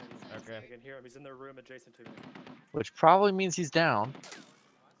 right behind me. Okay. I can hear him. He's in the room adjacent to me. Which probably means he's down.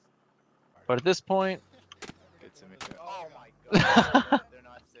 But at this point... Oh my god, they're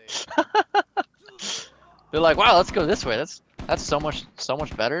not safe. They're like, wow, let's go this way. That's so much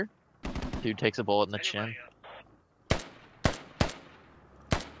better. Dude takes a bullet in the chin.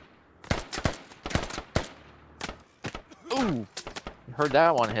 Ooh! Heard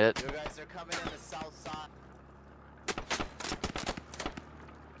that one hit. You guys are coming in the south side.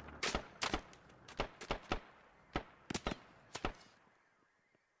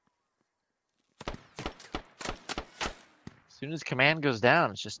 As soon as command goes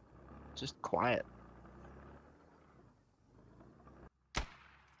down, it's just quiet.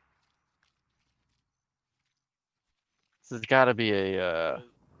 This has got to be a.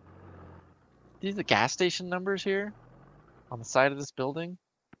 These are the gas station numbers here on the side of this building.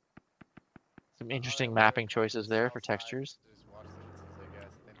 Some interesting mapping choices there for textures.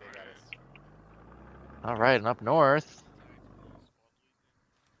 All right, and up north.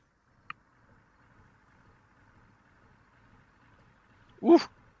 Oof.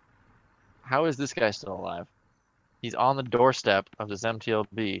 How is this guy still alive? He's on the doorstep of this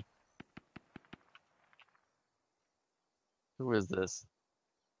MTLB. Who is this?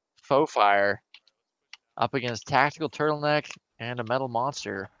 Faux Fire. Up against Tactical Turtleneck and a Metal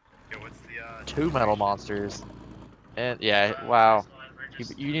Monster. Yeah, what's the, 2 Metal Monsters. And yeah, wow.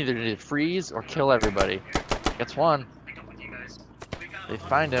 You either need to freeze or kill everybody. Gets 1. They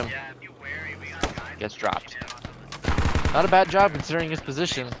find him. Gets dropped. Not a bad job considering his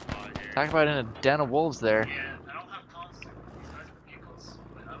position. Talk about in a den of wolves there.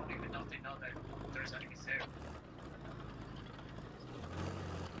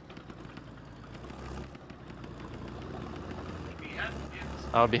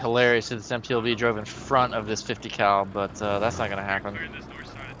 That would be hilarious if this MTLV drove in front of this 50 cal, but that's not gonna happen.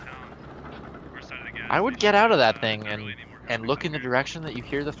 I would get out of that thing and look in the direction that you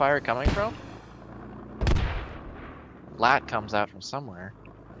hear the fire coming from. Lat comes out from somewhere.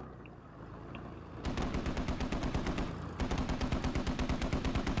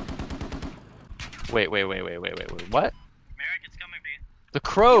 Wait, what? Merrick, it's coming for you. The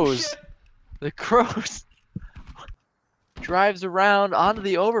crows! The crows drives around onto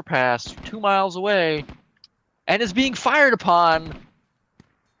the overpass 2 miles away and is being fired upon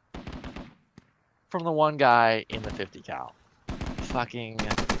from the one guy in the 50 cal. Fucking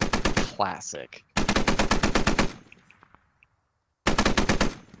classic.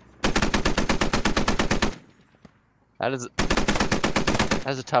 That is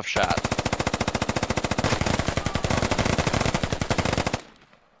a tough shot.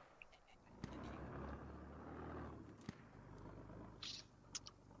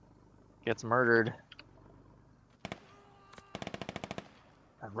 Gets murdered.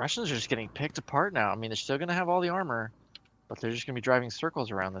 The Russians are just getting picked apart now. I mean, they're still going to have all the armor, but they're just going to be driving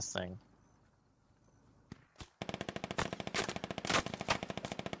circles around this thing.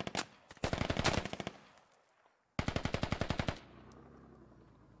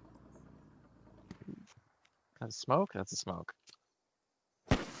 That's smoke? That's a smoke.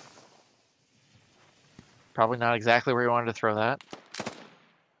 Probably not exactly where you wanted to throw that.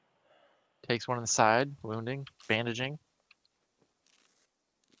 Takes one on the side, wounding, bandaging.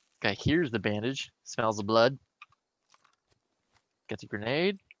 Guy hears the bandage, smells the blood. Gets a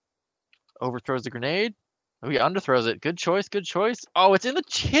grenade. Overthrows the grenade. Oh, he underthrows it. Good choice, good choice. Oh, it's in the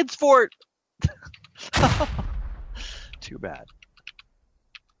kids' fort! Too bad.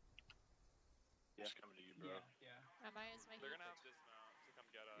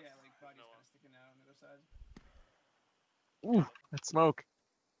 Ooh, that smoke.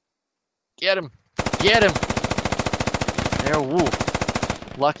 Get him! Get him! There, woo.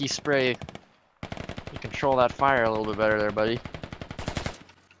 Lucky spray. You control that fire a little bit better there, buddy.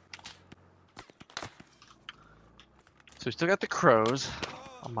 So we still got the crows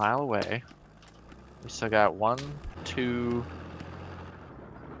a mile away. We still got one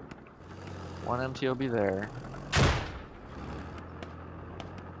MTLB there.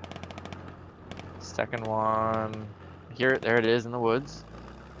 Second one here, there it is in the woods.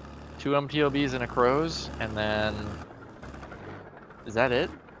 2 MTLBs and a crows, and then is that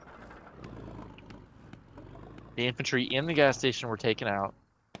it? The infantry in the gas station were taken out.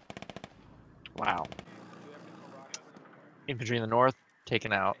 Wow. Infantry in the north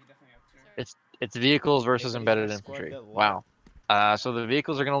taken out. It's vehicles versus embedded infantry. Wow. So the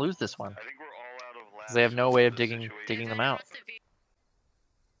vehicles are going to lose this one. Because they have no way of digging them out.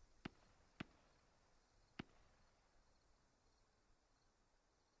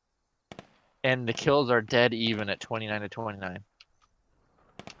 And the kills are dead even at 29 to 29.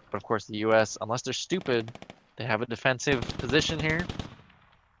 But of course the US, unless they're stupid, they have a defensive position here.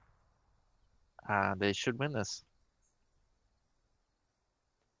 They should win this.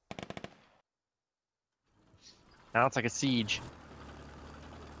 Now it's like a siege.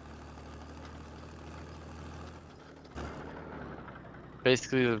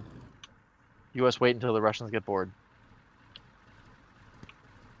 Basically, the US wait until the Russians get bored.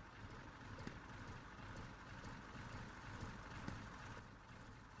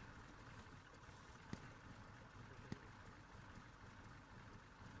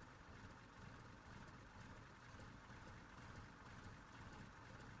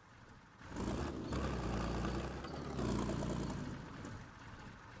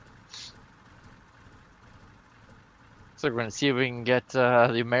 So we're going to see if we can get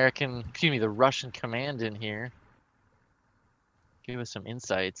the Russian command in here. Give us some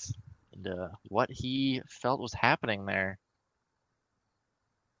insights into what he felt was happening there.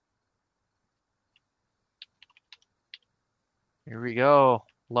 Here we go.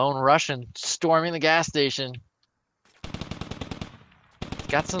 Lone Russian storming the gas station. He's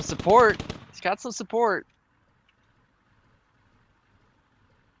got some support. He's got some support.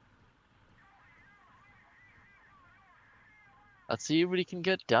 Let's see what he can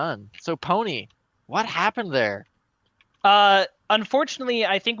get done. So, Pony, what happened there? Unfortunately,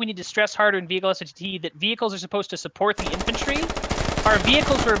 I think we need to stress harder in vehicle SHT that vehicles are supposed to support the infantry. Our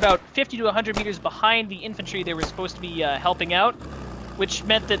vehicles were about 50 to 100 meters behind the infantry they were supposed to be helping out, which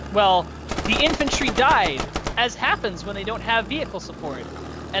meant that, well, the infantry died, as happens when they don't have vehicle support.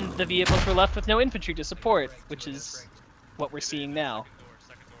 And the vehicles were left with no infantry to support, which is what we're seeing now.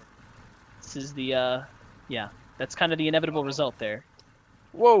 This is the, yeah. That's kind of the inevitable result there.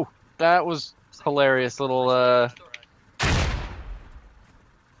 Whoa, that was hilarious little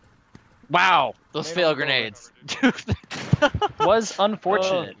Wow, those Made fail him go grenades. Was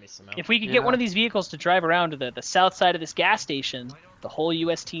unfortunate. Oh. If we could get one Yeah. of these vehicles to drive around to the south side of this gas station, the whole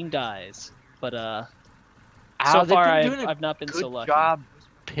U.S. team dies. But so They've far been doing a I've not been good so lucky. job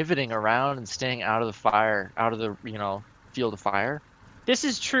pivoting around and staying out of the fire, out of the field of fire. This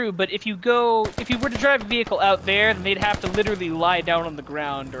is true, but if you were to drive a vehicle out there, then they'd have to literally lie down on the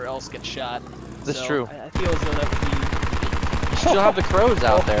ground or else get shot. That's So true. I feel as though that would be. You still have the crows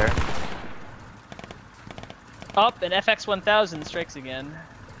out there. Up and FX1000 strikes again.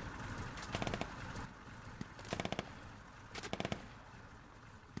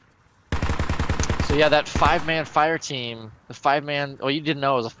 So yeah, that 5-man fire team, the 5-man. Well, you didn't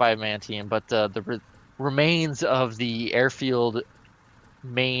know it was a 5-man team, but the remains of the airfield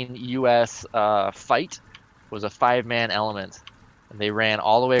main U.S. Fight was a 5-man element, and they ran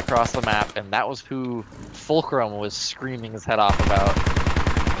all the way across the map, and that was who Fulcrum was screaming his head off about.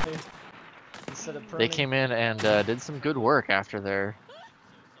 They came in and did some good work after their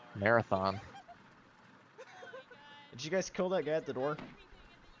marathon. Did you guys kill that guy at the door?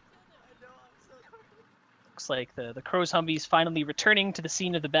 Looks like the Crow's Humvee's finally returning to the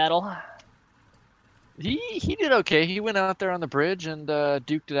scene of the battle. He did okay. He went out there on the bridge and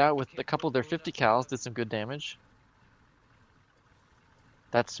duked it out with a couple of their 50 cals. Did some good damage.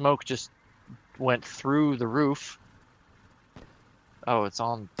 That smoke just went through the roof. Oh, it's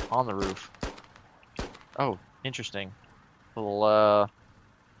on the roof. Oh, interesting. Little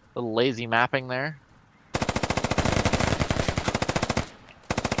lazy mapping there.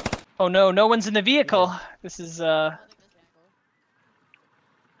 Oh no, no one's in the vehicle. This is and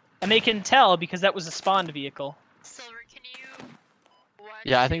they can tell because that was a spawned vehicle.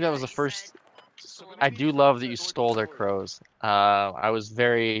 Yeah, I think that was the first. I do love that you stole their crows. I was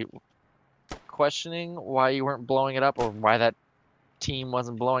very questioning why you weren't blowing it up or why that team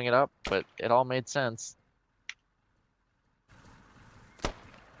wasn't blowing it up, but it all made sense.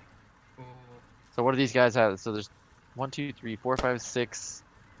 So what do these guys have? So there's 1, 2, 3, 4, 5, 6,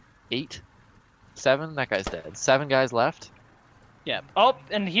 8, 7. That guy's dead. 7 guys left. Yeah. Oh,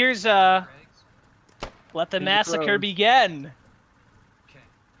 and here's let the massacre begin.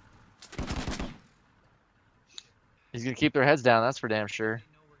 He's gonna keep their heads down. That's for damn sure.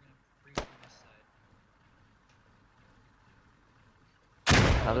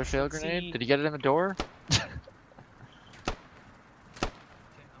 Another fail grenade. Did he get it in the door?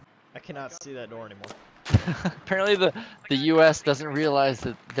 I cannot see that door anymore. Apparently the U.S. doesn't realize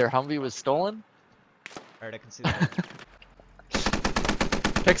that their Humvee was stolen. Alright, I can see that.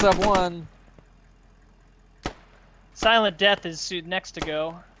 Picks up one. Silent Death is next to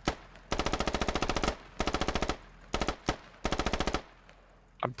go.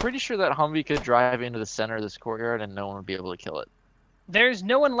 I'm pretty sure that Humvee could drive into the center of this courtyard and no one would be able to kill it. There's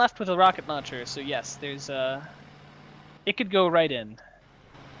no one left with a rocket launcher, so yes, there's it could go right in.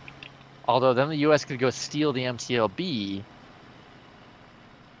 Although then the U.S. could go steal the MTLB.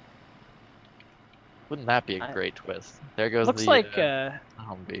 Wouldn't that be a great twist? There goes looks the like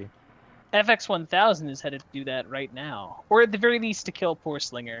Humvee. FX1000 is headed to do that right now, or at the very least to kill Poor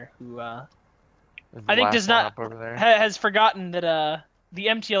Slinger, who I think does not has forgotten that the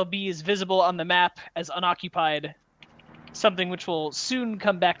MTLB is visible on the map as unoccupied, something which will soon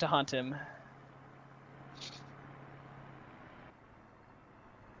come back to haunt him.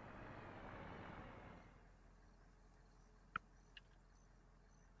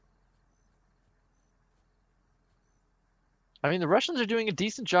 I mean, the Russians are doing a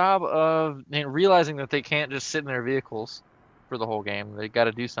decent job of realizing that they can't just sit in their vehicles for the whole game. They got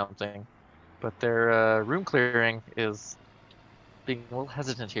to do something. But their room clearing is being a little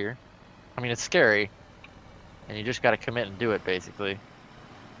hesitant here. I mean, it's scary, and you just got to commit and do it, basically.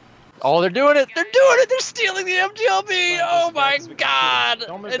 Oh, they're doing it! They're doing it! They're stealing the MTLB! Oh my god!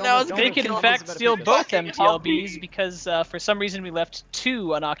 And now it's they can in fact steal both MTLBs because for some reason we left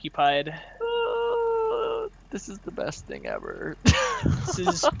 2 unoccupied. This is the best thing ever. This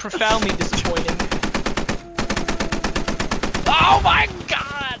is profoundly disappointing. Oh my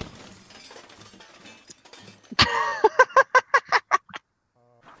god!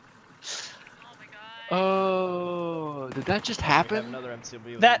 Oh, did that just happen?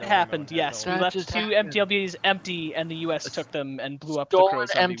 That happened, yes. We left 2 MTLBs empty, and the U.S. took them and blew up the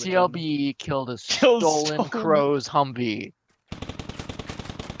Crow's Humvee. MTLB killed a stolen Crow's Humvee.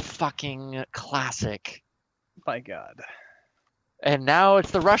 Fucking classic. My god. And now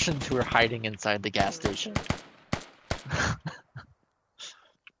it's the Russians who are hiding inside the gas station.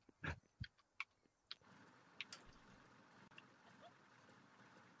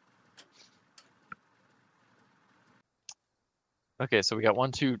 Okay, so we got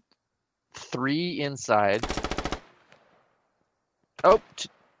 1, 2, 3 inside. Oh.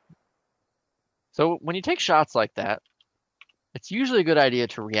 So when you take shots like that, it's usually a good idea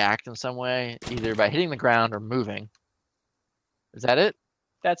to react in some way, either by hitting the ground or moving. Is that it?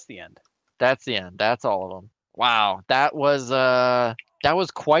 That's the end. That's the end. That's all of them. Wow, that was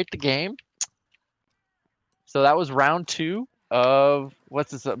quite the game. So that was round 2 of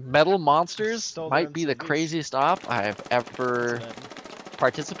what's this? Metal Monsters might be the craziest op I've ever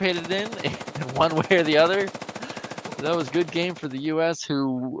participated in one way or the other. That was a good game for the U.S.,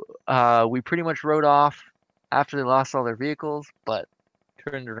 who we pretty much wrote off after they lost all their vehicles, but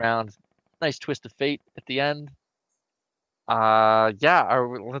turned around. Nice twist of fate at the end. Yeah,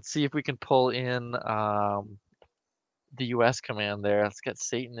 let's see if we can pull in the U.S. command there. Let's get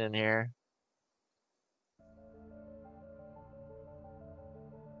Satan in here.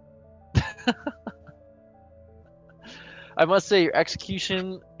 I must say, your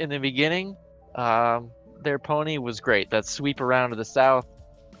execution in the beginning, their pony was great. That sweep around to the south.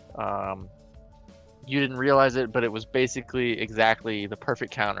 You didn't realize it, but it was basically exactly the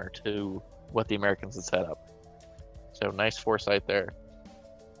perfect counter to what the Americans had set up. So nice foresight there.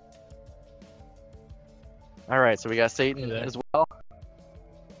 All right, so we got Satan as well.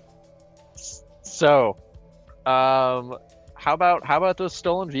 So, how about those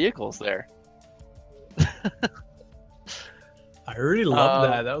stolen vehicles there? I really love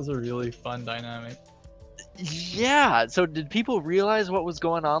that. That was a really fun dynamic. Yeah. So did people realize what was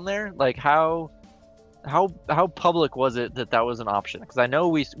going on there? Like how public was it that was an option? Because I know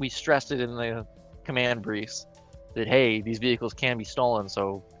we stressed it in the command briefs that, hey, these vehicles can be stolen,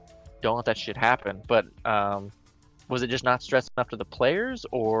 so don't let that shit happen. But was it just not stressed enough to the players,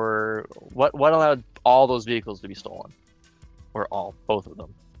 or what allowed all those vehicles to be stolen, or both of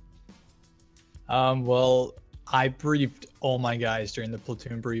them? Well, I briefed all my guys during the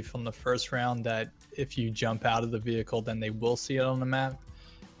platoon brief on the first round that if you jump out of the vehicle, then they will see it on the map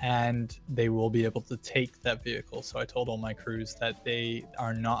and they will be able to take that vehicle. So I told all my crews that they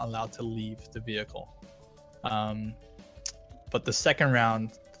are not allowed to leave the vehicle. But the second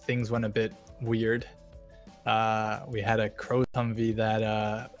round, things went a bit weird. We had a Crow Humvee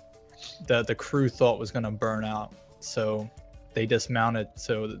that the crew thought was going to burn out. So they dismounted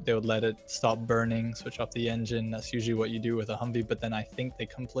so that they would let it stop burning, switch off the engine. That's usually what you do with a Humvee. But then I think they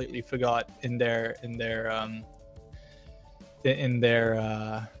completely forgot in their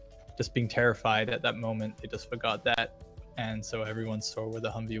just being terrified at that moment. They just forgot that, and so everyone saw where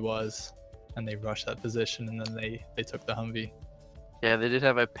the Humvee was, and they rushed that position, and then they took the Humvee. Yeah, they did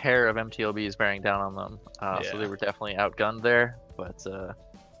have a pair of MTLBs bearing down on them, so they were definitely outgunned there. But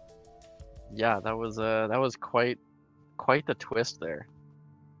yeah, that was quite the twist there.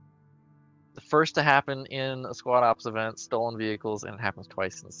 The first to happen in a squad ops event, stolen vehicles, and it happens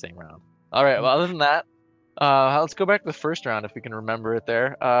twice in the same round. All right, well, other than that, let's go back to the first round if we can remember it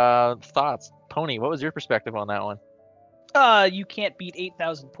there. Thoughts? Pony, what was your perspective on that one? You can't beat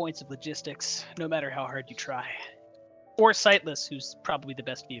 8,000 points of logistics, no matter how hard you try. Or Sightless, who's probably the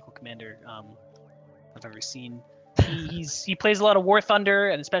best vehicle commander I've ever seen. He plays a lot of War Thunder,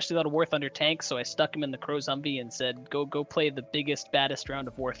 and especially a lot of War Thunder tanks, so I stuck him in the Crow Humvee and said, go play the biggest, baddest round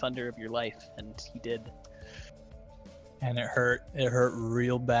of War Thunder of your life, and he did. And it hurt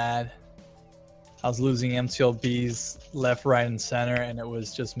real bad. I was losing MTLBs left, right, and center, and it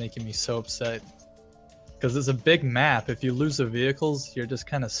was just making me so upset. Because it's a big map. If you lose the vehicles, you're just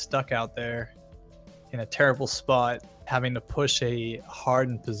kind of stuck out there in a terrible spot, having to push a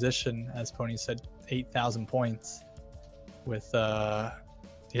hardened position, as Pony said, 8,000 points. With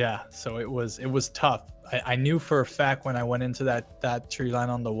yeah, so it was tough. I knew for a fact when I went into that tree line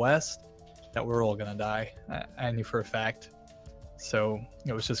on the west that we're all gonna die. I knew for a fact. So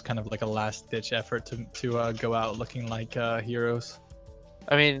it was just kind of like a last-ditch effort to go out looking like heroes.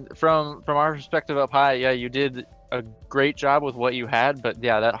 I mean, from our perspective up high, yeah, you did a great job with what you had, but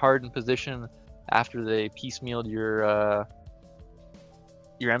yeah, that hardened position after they piecemealed your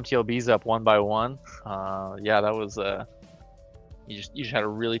MTLBs up one by one, yeah, that was you just had a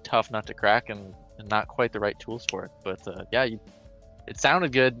really tough nut to crack and not quite the right tools for it. But yeah, it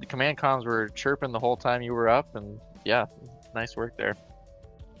sounded good. The command comms were chirping the whole time you were up, and yeah, nice work there.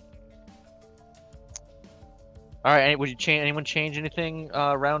 All right, would you anyone change anything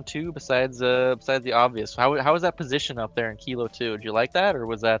round 2 besides the obvious? How was that position up there in Kilo 2? Did you like that, or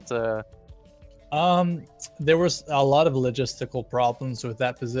was that? There was a lot of logistical problems with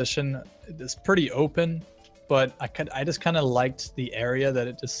that position. It's pretty open, but I just kind of liked the area, that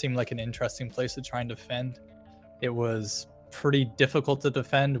it just seemed like an interesting place to try and defend. It was pretty difficult to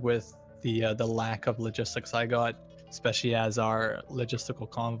defend with the lack of logistics I got, especially as our logistical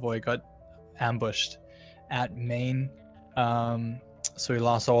convoy got ambushed at Maine. So we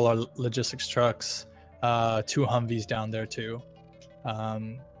lost all our logistics trucks, 2 Humvees down there too,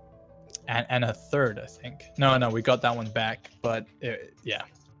 and a third, I think. No, we got that one back, but yeah,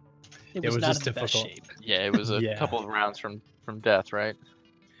 it was was not just in the best difficult. shape. Yeah, it was a Yeah. couple of rounds from death, right?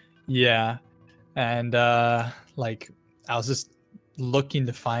 Yeah, and like I was just looking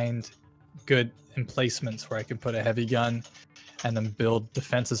to find good emplacements where I could put a heavy gun and then build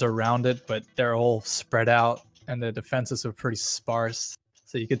defenses around it, but they're all spread out and the defenses are pretty sparse.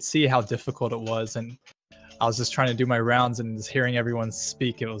 So you could see how difficult it was, and I was just trying to do my rounds and just hearing everyone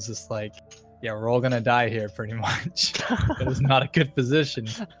speak. It was just like, yeah, we're all gonna die here pretty much. It was not a good position.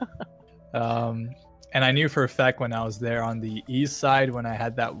 And I knew for a fact when I was there on the east side, when I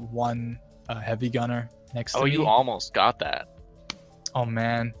had that one heavy gunner next to me. Oh, you almost got that. Oh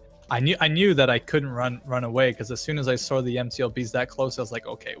man, I knew that I couldn't run away, because as soon as I saw the MTLBs that close, I was like,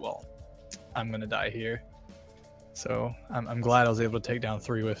 okay, well, I'm gonna die here. So I'm glad I was able to take down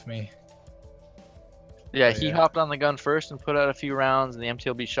 3 with me. Yeah, But he yeah. hopped on the gun first and put out a few rounds, and the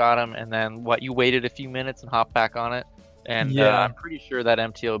MTLB shot him. And then you waited a few minutes and hopped back on it. And Yeah. I'm pretty sure that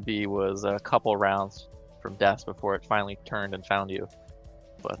MTLB was a couple rounds from death before it finally turned and found you.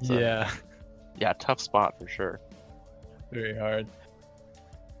 But Yeah, yeah, tough spot for sure. very hard.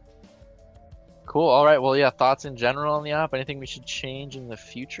 Cool. All right. Well, yeah. Thoughts in general on the op? Anything we should change in the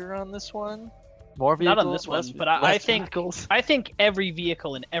future on this one? More vehicles? Not on this one, but I less think vehicles? I think every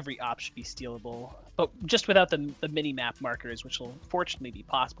vehicle in every op should be stealable, but just without the mini map markers, which will fortunately be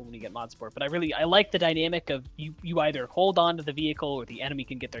possible when you get mod support. But I like the dynamic of you either hold on to the vehicle or the enemy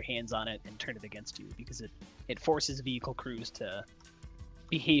can get their hands on it and turn it against you, because it forces vehicle crews to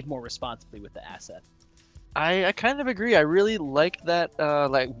behave more responsibly with the asset. I kind of agree. I really like that.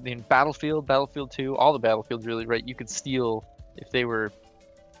 Like in Battlefield 2, all the Battlefields really, right? You could steal if they were,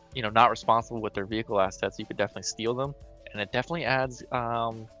 not responsible with their vehicle assets. You could definitely steal them, and it definitely adds,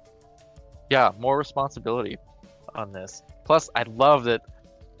 more responsibility on this. Plus, I love that.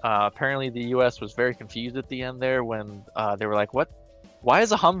 Apparently, the U.S. was very confused at the end there when they were like, "What? Why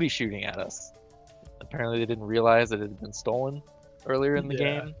is a Humvee shooting at us?" Apparently, they didn't realize that it had been stolen earlier in the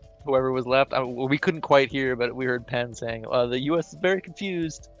game. Whoever was left, we couldn't quite hear, but we heard Penn saying, "The U.S. is very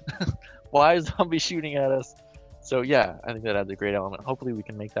confused. Why is the Humvee shooting at us?" So yeah, I think that adds a great element. Hopefully, we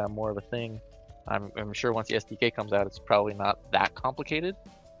can make that more of a thing. I'm sure once the SDK comes out, it's probably not that complicated.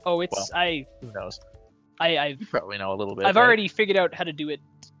 Oh, Who knows? I You probably know a little bit. I've right? already figured out how to do it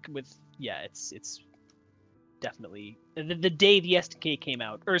with it's definitely the day the SDK came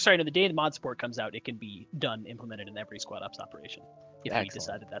out, or sorry, no, the day the mod support comes out, it can be implemented in every squad ops operation if we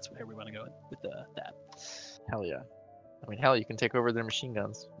decided that's where we want to go with that. Hell yeah. I mean, hell, you can take over their machine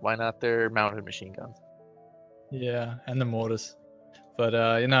guns. Why not their mounted machine guns? Yeah, and the mortars. But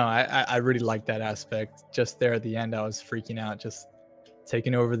I really like that aspect. Just there at the end, I was freaking out, just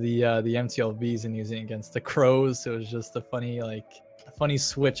taking over the MTLBs and using it against the crows. It was just a funny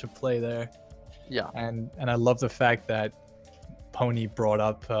switch of play there. Yeah. And I love the fact that Pony brought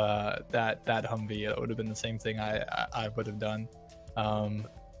up that Humvee. It would have been the same thing I would have done.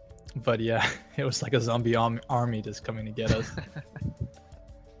 But yeah, it was like a zombie army just coming to get us.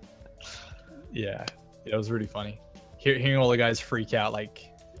 Yeah, it was really funny. Hearing all the guys freak out,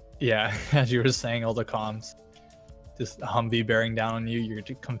 as you were saying, all the comms, just a Humvee bearing down on you, you're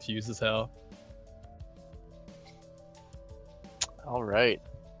confused as hell. All right.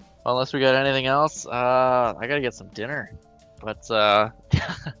 Well, unless we got anything else, I gotta get some dinner. But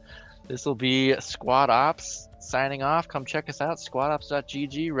this will be Squad Ops signing off. Come check us out,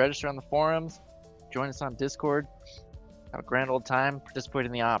 squadops.gg. Register on the forums. Join us on Discord. Have a grand old time. Participate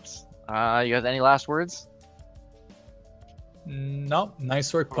in the ops. You guys, any last words? Nope.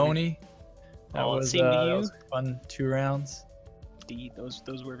 Nice work, Pony. That was a fun 2 rounds. Indeed,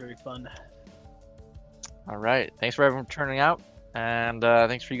 those were very fun. All right. Thanks for everyone turning out. And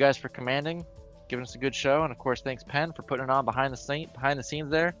thanks for you guys for commanding, giving us a good show. And of course, thanks Penn for putting it on behind the scenes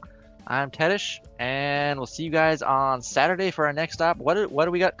there. I'm Tedish, and we'll see you guys on Saturday for our next stop. What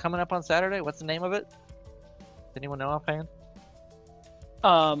do we got coming up on Saturday? What's the name of it? Does anyone know offhand?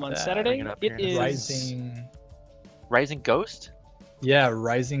 On Saturday, it is Rising Ghost? Yeah,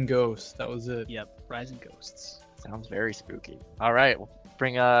 Rising Ghost. That was it. Yep, Rising Ghosts. Sounds very spooky. All right, well,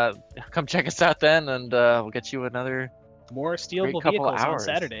 come check us out then, and we'll get you another more stealable couple vehicles hours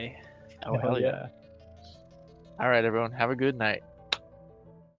on Saturday. Oh, hell yeah. All right, everyone. Have a good night.